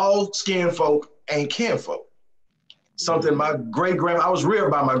 all skin folk ain't kin folk. Something my I was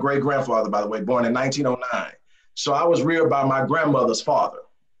reared by my great grandfather, by the way, born in 1909. So I was reared by my grandmother's father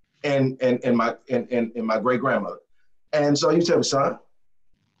and my great grandmother. And so you tell me, son,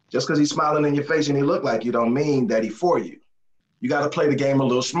 just because he's smiling in your face and he look like you don't mean that he for you. You got to play the game a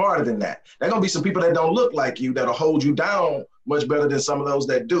little smarter than that. There are going to be some people that don't look like you that'll hold you down much better than some of those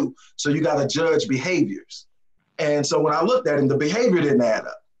that do. So you got to judge behaviors. And so when I looked at him, the behavior didn't add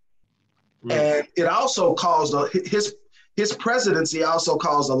up. And it also caused his presidency also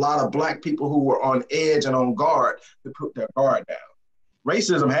caused a lot of Black people who were on edge and on guard to put their guard down.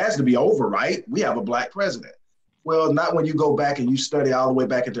 Racism has to be over, right? We have a Black president. Well, not when you go back and you study all the way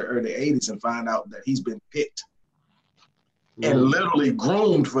back into the early 80s and find out that he's been picked and literally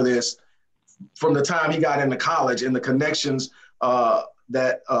groomed for this from the time he got into college, and the connections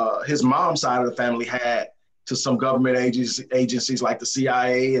that his mom's side of the family had to some government agencies like the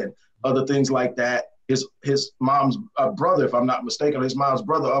CIA and other things like that. his mom's brother, if I'm not mistaken, his mom's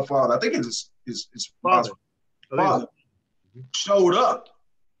brother or father, I think it's his Father. father, showed up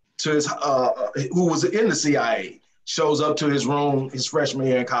to his, who was in the CIA, shows up to his room his freshman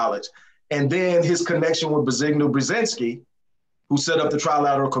year in college. And then his connection with Zbigniew Brzezinski, who set up the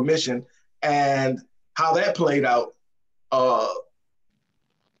Trilateral Commission, and how that played out,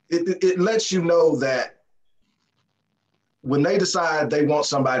 it lets you know that when they decide they want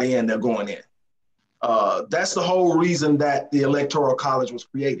somebody in, they're going in. That's the whole reason that the Electoral College was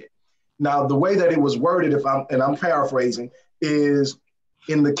created. Now, the way that it was worded, and I'm paraphrasing, is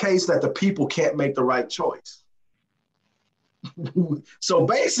in the case that the people can't make the right choice. So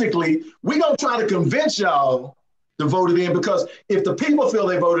basically, we're going to try to convince y'all to vote it in, because if the people feel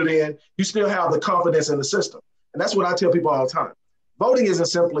they voted in, you still have the confidence in the system. And that's what I tell people all the time. Voting isn't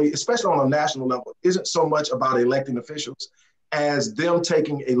simply, especially on a national level, isn't so much about electing officials as them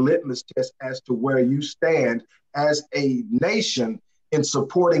taking a litmus test as to where you stand as a nation in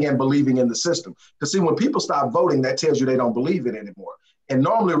supporting and believing in the system. Because see, when people stop voting, that tells you they don't believe it anymore. And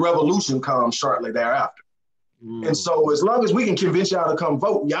normally revolution comes shortly thereafter. And so as long as we can convince y'all to come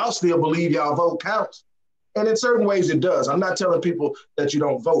vote, y'all still believe y'all vote counts. And in certain ways it does. I'm not telling people that you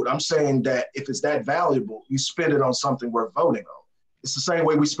don't vote. I'm saying that if it's that valuable, you spend it on something worth voting on. It's the same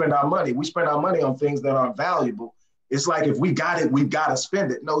way we spend our money. We spend our money on things that aren't valuable. It's like, if we got it, we've got to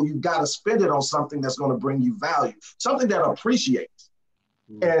spend it. No, you've got to spend it on something that's going to bring you value, something that appreciates.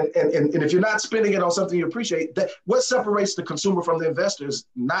 And if you're not spending it on something you appreciate, that what separates the consumer from the investor is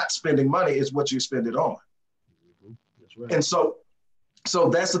not spending money, is what you spend it on. That's right. And so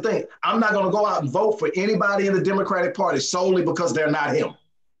that's the thing. I'm not going to go out and vote for anybody in the Democratic Party solely because they're not him.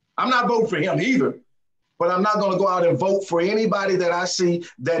 I'm not voting for him either, but I'm not going to go out and vote for anybody that I see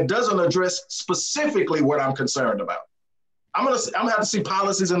that doesn't address specifically what I'm concerned about. I'm gonna have to see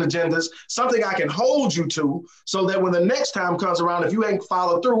policies and agendas, something I can hold you to, so that when the next time comes around, if you ain't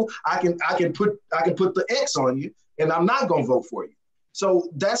followed through, I can put the X on you, and I'm not gonna vote for you. So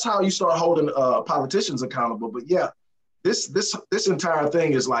that's how you start holding politicians accountable. But yeah, this entire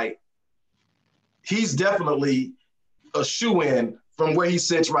thing is like, he's definitely a shoe-in from where he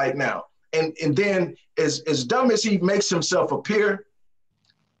sits right now. And then as dumb as he makes himself appear,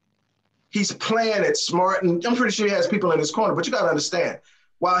 he's playing it smart, and I'm pretty sure he has people in his corner, but you got to understand,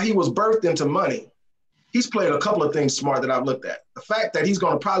 while he was birthed into money, he's played a couple of things smart that I've looked at. The fact that he's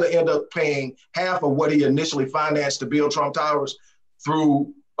going to probably end up paying half of what he initially financed to build Trump Towers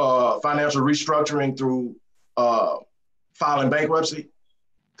through financial restructuring, through filing bankruptcy.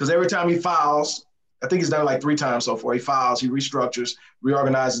 Because every time he files, I think he's done it like 3 times so far, he files, he restructures,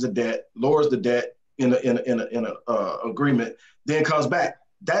 reorganizes the debt, lowers the debt in an agreement, then comes back.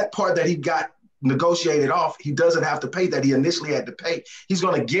 That part that he got negotiated off, he doesn't have to pay that he initially had to pay. He's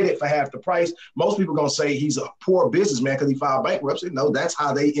going to get it for half the price. Most people are going to say he's a poor businessman because he filed bankruptcy. No, that's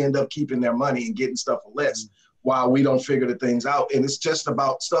how they end up keeping their money and getting stuff for less, while we don't figure the things out. And it's just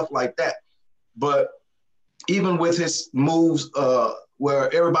about stuff like that. But even with his moves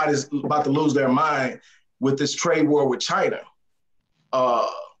where everybody's about to lose their mind with this trade war with China,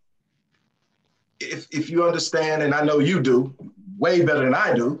 if you understand, and I know you do, way better than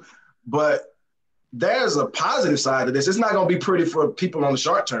I do, but there's a positive side to this. It's not going to be pretty for people on the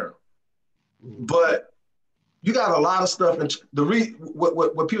short term, but you got a lot of stuff. And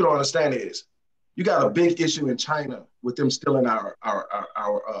what people don't understand is you got a big issue in China with them stealing our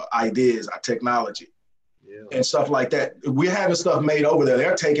ideas, our technology, and stuff like that. We're having stuff made over there.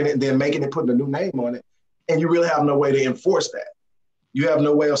 They're taking it and then making it, putting a new name on it, and you really have no way to enforce that. You have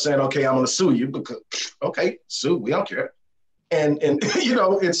no way of saying, okay, I'm going to sue you, because okay, sue, we don't care. And you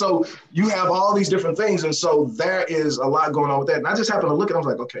know, and so you have all these different things. And so there is a lot going on with that. And I just happened to look at it, I was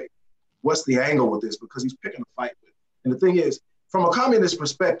like, okay, what's the angle with this? Because he's picking a fight with it. And the thing is, from a communist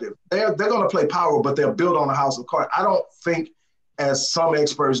perspective, they're going to play power, but they're built on a house of cards. I don't think, as some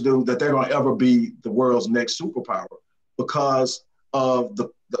experts do, that they're going to ever be the world's next superpower because of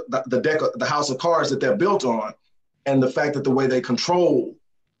the house of cards that they're built on, and the fact that the way they control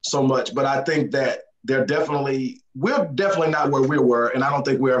so much. But I think that we're definitely not where we were, and I don't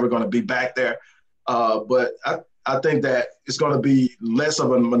think we're ever going to be back there. But I think that it's going to be less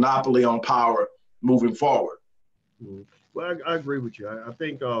of a monopoly on power moving forward. Well, I agree with you. I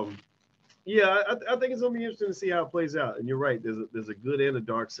think, I think it's going to be interesting to see how it plays out. And you're right. There's a good and a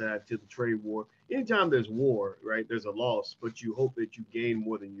dark side to the trade war. Anytime there's war, right, there's a loss, but you hope that you gain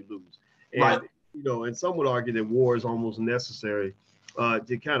more than you lose. And, right. You know, and some would argue that war is almost necessary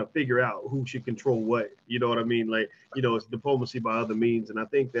to kind of figure out who should control what. You know what I mean? Like, you know, it's diplomacy by other means. And I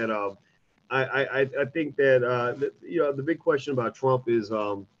think that I think that you know, the big question about Trump is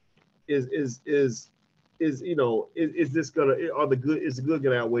is this gonna is the good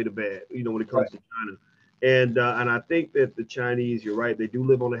gonna outweigh the bad, when it comes Right. to China? And I think that the Chinese, you're right, they do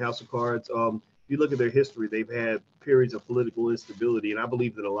live on a house of cards. If you look at their history, they've had periods of political instability, and I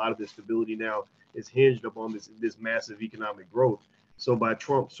believe that a lot of this stability now is hinged upon this massive economic growth. So by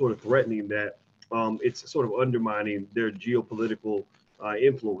Trump sort of threatening that, it's sort of undermining their geopolitical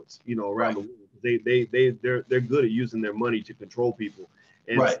influence, around Right. the world. They're good at using their money to control people.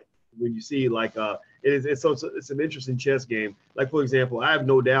 And Right. when you see like it's an interesting chess game. Like, for example, I have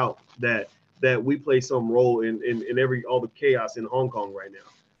no doubt that we play some role in all the chaos in Hong Kong right now.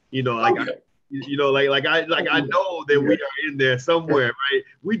 Like Oh, yeah. I know that we are in there somewhere, right?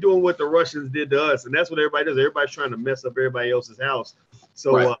 We doing what the Russians did to us, and that's what everybody does. Everybody's trying to mess up everybody else's house.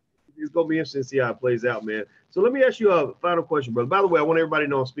 So Right. it's gonna be interesting to see how it plays out, man. So let me ask you a final question, brother. By the way, I want everybody to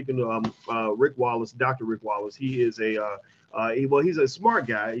know I'm speaking to Rick Wallace, Dr. Rick Wallace. He is he's a smart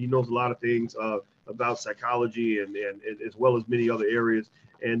guy. He knows a lot of things about psychology and as well as many other areas.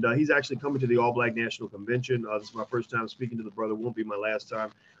 And he's actually coming to the All Black National Convention. This is my first time speaking to the brother. Won't be my last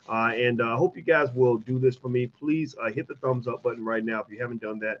time. And I hope you guys will do this for me. Please hit the thumbs up button right now if you haven't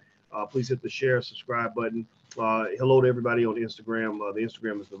done that. Please hit the share, subscribe button. Hello to everybody on Instagram. The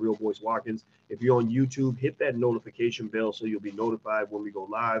Instagram is The Real Boyce Watkins. If you're on YouTube, hit that notification bell so you'll be notified when we go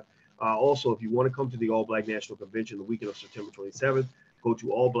live. Also, if you want to come to the All Black National Convention the weekend of September 27th, go to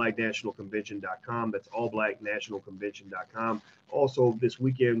allblacknationalconvention.com. That's allblacknationalconvention.com. Also, this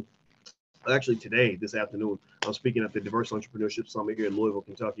weekend, actually today, this afternoon, I'm speaking at the Diverse Entrepreneurship Summit here in Louisville,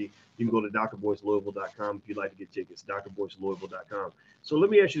 Kentucky. You can go to drboycelouisville.com if you'd like to get tickets, drboycelouisville.com. So let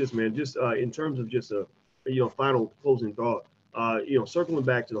me ask you this, man, just in terms of just a final closing thought, circling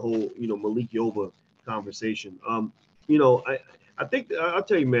back to the whole, Malik Yoba conversation. I think I'll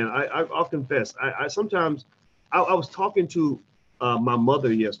tell you, man, I'll confess. I sometimes I was talking to my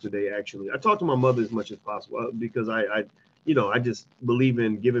mother yesterday. Actually, I talk to my mother as much as possible because I just believe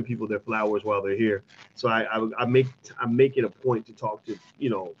in giving people their flowers while they're here. So I make it a point to talk to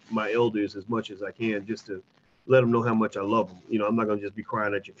my elders as much as I can, just to let them know how much I love them. I'm not gonna just be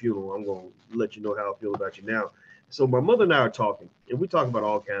crying at your funeral. I'm gonna let you know how I feel about you now. So my mother and I are talking, and we talk about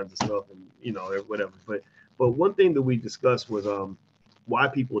all kinds of stuff and whatever. But one thing that we discussed was why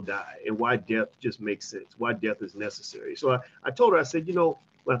people die and why death just makes sense, why death is necessary. So I told her, I said, when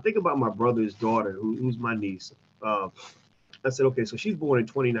I think about my brother's daughter, who's my niece, I said, okay, so she's born in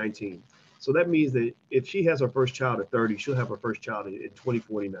 2019. So that means that if she has her first child at 30, she'll have her first child in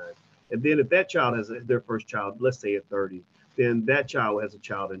 2049. And then if that child has their first child, let's say at 30, then that child has a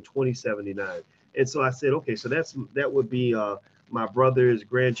child in 2079. And so I said, okay, so that would be my brother's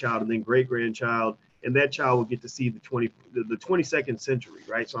grandchild and then great grandchild, and that child will get to see the 22nd century,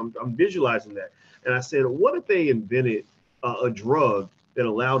 right? So I'm visualizing that, and I said, what if they invented a drug that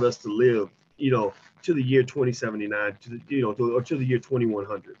allowed us to live, to the year 2079, or to the year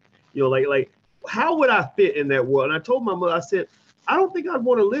 2100, like how would I fit in that world? And I told my mother, I said, I don't think I'd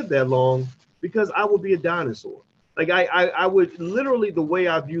want to live that long because I would be a dinosaur. Like I would literally, the way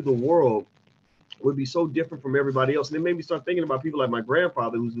I view the world would be so different from everybody else. And it made me start thinking about people like my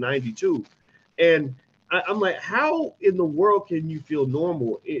grandfather, who's 92. And I'm like, how in the world can you feel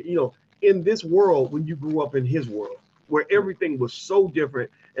normal, in this world when you grew up in his world, where everything was so different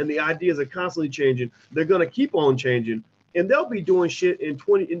and the ideas are constantly changing? They're going to keep on changing, and they'll be doing shit in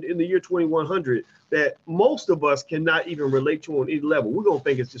the year 2100 that most of us cannot even relate to on any level. We're going to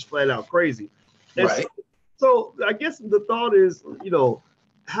think it's just flat out crazy. And Right. So I guess the thought is,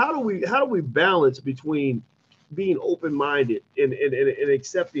 how do we balance between being open-minded and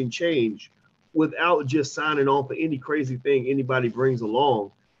accepting change without just signing on for any crazy thing anybody brings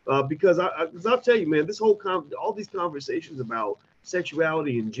along? Because I'll tell you, man, all these conversations about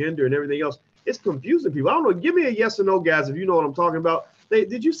sexuality and gender and everything else, it's confusing people. I don't know. Give me a yes or no, guys, if you know what I'm talking about.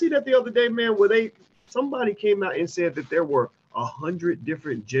 Did you see that the other day, man, where somebody came out and said that there were 100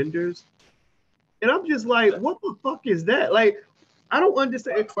 different genders? And I'm just like, what the fuck is that? Like, I don't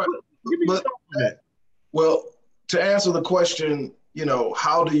understand. Give me something on that. Well, to answer the question,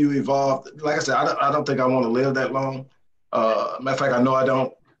 how do you evolve? Like I said, I don't think I want to live that long. Matter of fact, I know I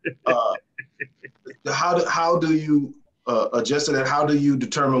don't. How do you adjust to that? How do you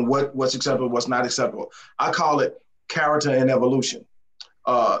determine what's acceptable, what's not acceptable? I call it character and evolution.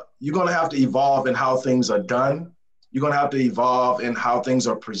 You're going to have to evolve in how things are done. You're going to have to evolve in how things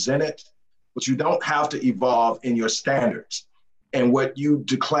are presented, but you don't have to evolve in your standards and what you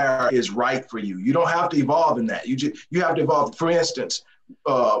declare is right for you. You don't have to evolve in that. You have to evolve. For instance,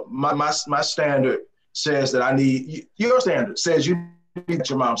 my standard says that your standard says you need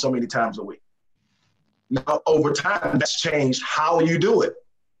your mom so many times a week. Now, over time, that's changed how you do it.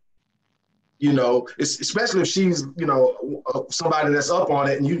 You know, it's, especially if she's, you know, somebody that's up on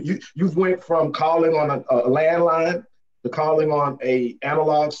it, and you've went from calling on a landline to calling on a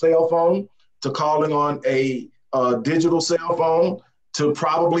analog cell phone to calling on a digital cell phone to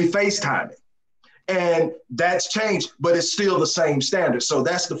probably FaceTiming. And that's changed, but it's still the same standard. So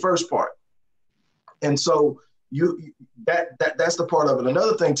that's the first part. And so that's the part of it.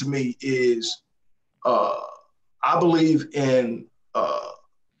 Another thing to me is I believe in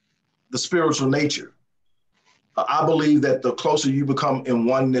the spiritual nature. I believe that the closer you become in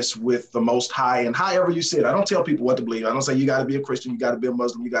oneness with the Most High, and however you see it, I don't tell people what to believe. I don't say you got to be a Christian, you got to be a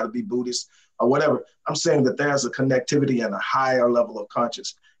Muslim, you got to be Buddhist or whatever. I'm saying that there's a connectivity and a higher level of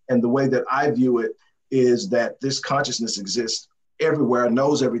conscious. And the way that I view it is that this consciousness exists everywhere,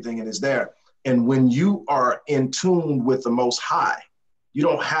 knows everything, and is there. And when you are in tune with the Most High, you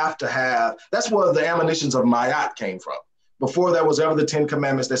don't have to have, that's where the admonitions of Ma'at came from. Before there was ever the 10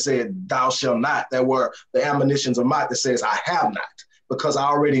 commandments that said, thou shalt not, there were the admonitions of Ma'at that says, I have not, because I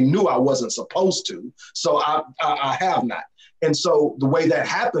already knew I wasn't supposed to. So I have not. And so the way that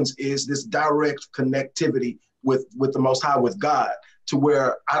happens is this direct connectivity with the Most High, with God, to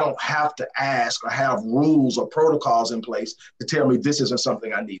where I don't have to ask or have rules or protocols in place to tell me this isn't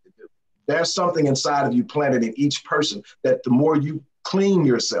something I need to do. There's something inside of you planted in each person that the more you clean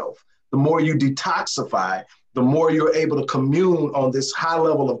yourself, the more you detoxify, the more you're able to commune on this high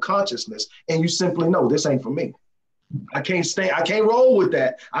level of consciousness. And you simply know this ain't for me. I can't roll with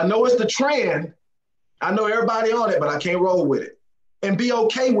that. I know it's the trend. I know everybody on it, but I can't roll with it. And be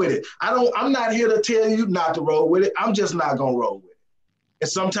okay with it. I'm not here to tell you not to roll with it. I'm just not gonna roll with it. And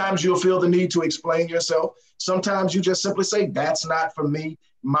sometimes you'll feel the need to explain yourself. Sometimes you just simply say, that's not for me.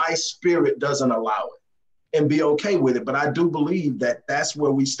 My spirit doesn't allow it, and be okay with it. But I do believe that that's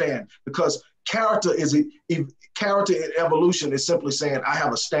where we stand, because character in evolution is simply saying, I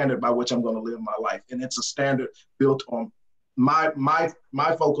have a standard by which I'm going to live my life. And it's a standard built on my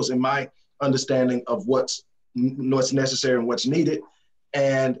focus and my understanding of what's necessary and what's needed.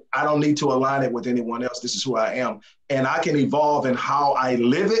 And I don't need to align it with anyone else. This is who I am. And I can evolve in how I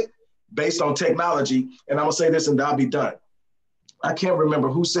live it based on technology. And I'm gonna say this and I'll be done. I can't remember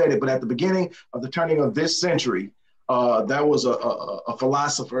who said it, but at the beginning of the turning of this century, there was a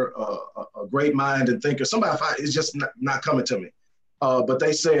philosopher, a great mind and thinker. Somebody, it's just not coming to me. But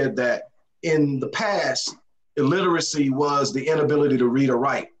they said that in the past, illiteracy was the inability to read or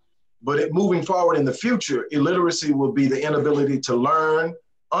write. But moving forward in the future, illiteracy will be the inability to learn,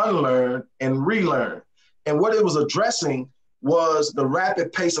 unlearn, and relearn. And what it was addressing was the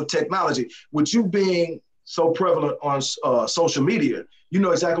rapid pace of technology. With you being so prevalent on social media, you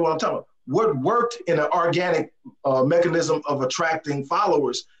know exactly what I'm talking about. What worked in an organic mechanism of attracting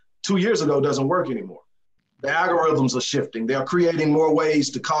followers 2 years ago doesn't work anymore. The algorithms are shifting. They're creating more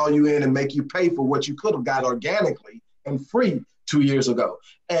ways to call you in and make you pay for what you could have got organically and free 2 years ago.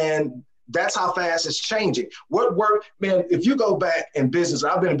 And that's how fast it's changing. What worked, man, if you go back in business,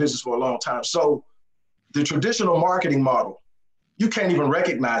 I've been in business for a long time. So the traditional marketing model, you can't even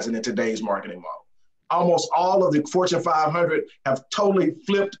recognize it in today's marketing model. Almost all of the Fortune 500 have totally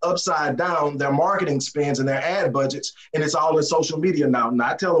flipped upside down their marketing spends and their ad budgets, and it's all in social media now,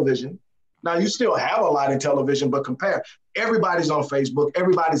 not television. Now, you still have a lot in television, but compare. Everybody's on Facebook.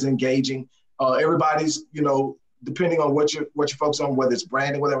 Everybody's engaging. Everybody's, you know, depending on what you focus on, whether it's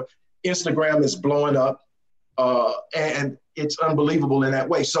branding, whatever. Instagram is blowing up, and it's unbelievable in that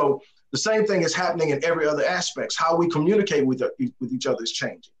way. So the same thing is happening in every other aspect. How we communicate with each other is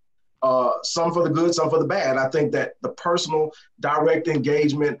changing. Some for the good, some for the bad. I think that the personal, direct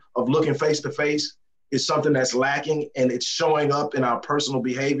engagement of looking face to face is something that's lacking, and it's showing up in our personal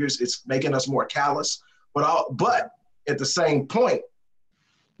behaviors. It's making us more callous. But at the same point,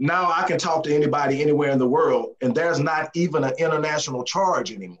 now I can talk to anybody anywhere in the world, and there's not even an international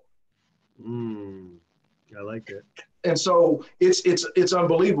charge anymore. I like that. And so it's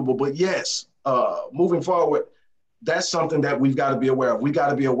unbelievable. But yes, moving forward, that's something that we've got to be aware of. We got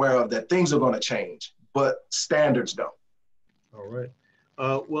to be aware of that things are going to change, but standards don't. All right.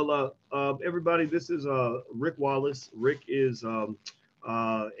 Everybody, this is Rick Wallace. Rick is a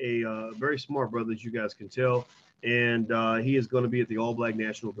very smart brother, as you guys can tell. And he is going to be at the All Black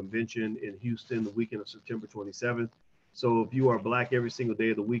National Convention in Houston the weekend of September 27th. So if you are Black every single day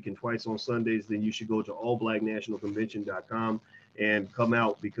of the week and twice on Sundays, then you should go to allblacknationalconvention.com and come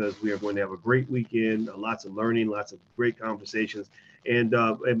out, because we are going to have a great weekend, lots of learning, lots of great conversations. And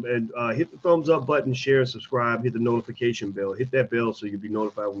hit the thumbs up button, share, subscribe, hit the notification bell, hit that bell so you'll be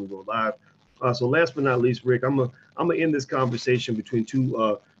notified when we go live. So last but not least, Rick, I'm gonna end this conversation between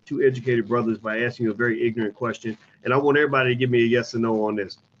two educated brothers by asking you a very ignorant question. And I want everybody to give me a yes or no on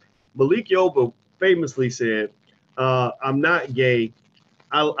this. Malik Yoba famously said, "I'm not gay.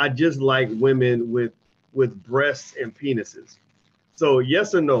 I just like women with breasts and penises." So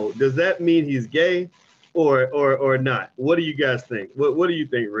yes or no? Does that mean he's gay, or not? What do you guys think? What do you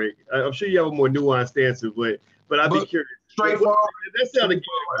think, Rick? I'm sure you have a more nuanced answer, but I'd be But curious. straightforward. That sounded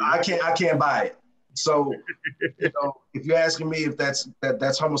good. I can't buy it. So, if you're asking me if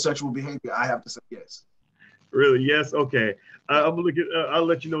that's homosexual behavior, I have to say yes. Really? Yes. Okay. I'm gonna look at. I'll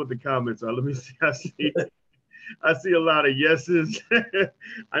let you know what the comments are. Let me see. I see a lot of yeses.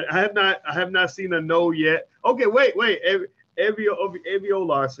 I have not seen a no yet. Okay. Wait.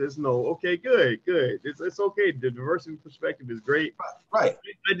 Aviolar says no. Okay. Good. It's okay. The diversity perspective is great. Right.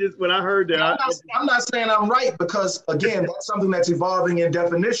 When I heard that, I'm not saying I'm right, because again, that's something that's evolving in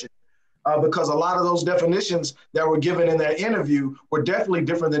definition. Because a lot of those definitions that were given in that interview were definitely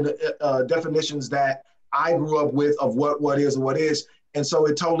different than the definitions that I grew up with of what is and what is. And so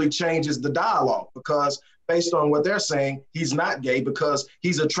it totally changes the dialogue, because based on what they're saying, he's not gay because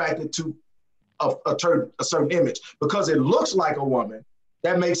he's attracted to a certain image. Because it looks like a woman,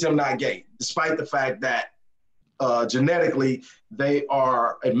 that makes him not gay, despite the fact that genetically they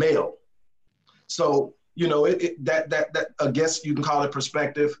are a male. So, that I guess you can call it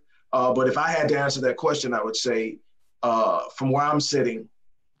perspective. But if I had to answer that question, I would say, from where I'm sitting,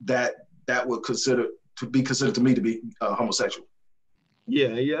 that would be considered to me to be homosexual. Yeah.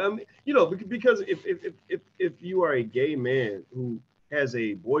 I mean, because if you are a gay man who has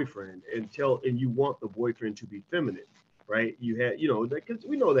a boyfriend and you want the boyfriend to be feminine, right? You had, because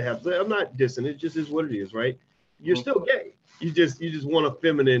we know that happens. I'm not dissing it; just is what it is, right? You're still gay. You just want a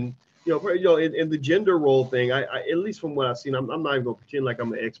feminine. In the gender role thing, I at least from what I've seen, I'm not even gonna pretend like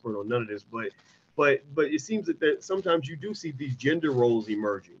I'm an expert on none of this, but it seems that sometimes you do see these gender roles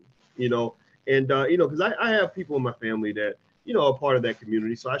emerging, and because I have people in my family that are part of that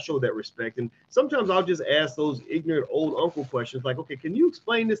community, so I show that respect, and sometimes I'll just ask those ignorant old uncle questions like, okay, can you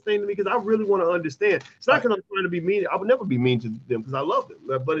explain this thing to me, because I really want to understand. It's not because I'm trying to be mean. I would never be mean to them because I love them,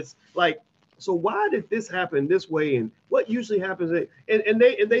 but it's like, so why did this happen this way, and what usually happens? And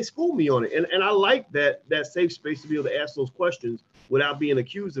they school me on it, and I like that safe space to be able to ask those questions without being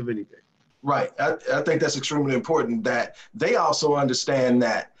accused of anything. Right. I think that's extremely important, that they also understand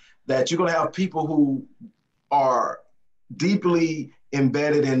that you're going to have people who are deeply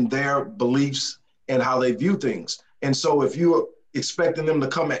embedded in their beliefs and how they view things. And so if you're expecting them to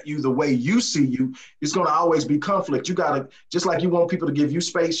come at you the way you see you, it's going to always be conflict. You got to, just like you want people to give you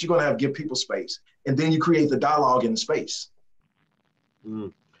space, you're going to have to give people space. And then you create the dialogue in the space.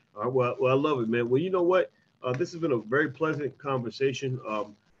 All right, well, I love it, man. Well, you know what? This has been a very pleasant conversation.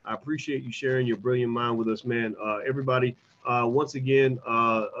 I appreciate you sharing your brilliant mind with us, man. Everybody, once again,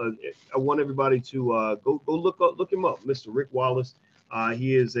 I want everybody to go look him up, Mr. Rick Wallace.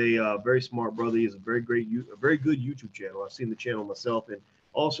 He is a very smart brother. He has a very good YouTube channel. I've seen the channel myself, and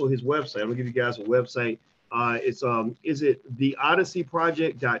also his website. I'm gonna give you guys a website. It's is it the Odyssey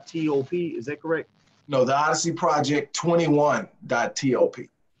Project.top? Is that correct? No, the Odyssey Project 21.top.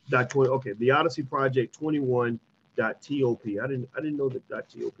 Okay, the Odyssey Project 21.top. I didn't know that .top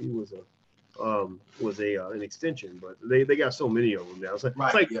was an extension, but they got so many of them now. It's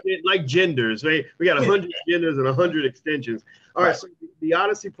like genders, right? We got 100 genders and 100 extensions. All right, so the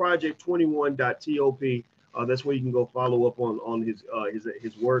Odyssey Project 21.top. That's where you can go follow up on his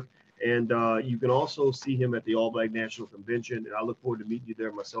work, and you can also see him at the All Black National Convention. And I look forward to meeting you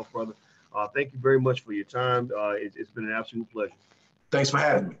there myself, brother. Thank you very much for your time. It's been an absolute pleasure. Thanks for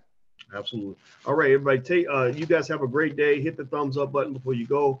having me. Absolutely. All right, everybody. You guys have a great day. Hit the thumbs up button before you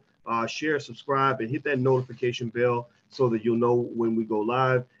go. Share, subscribe, and hit that notification bell so that you'll know when we go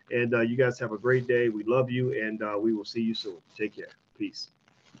live. And you guys have a great day. We love you, and we will see you soon. Take care. Peace.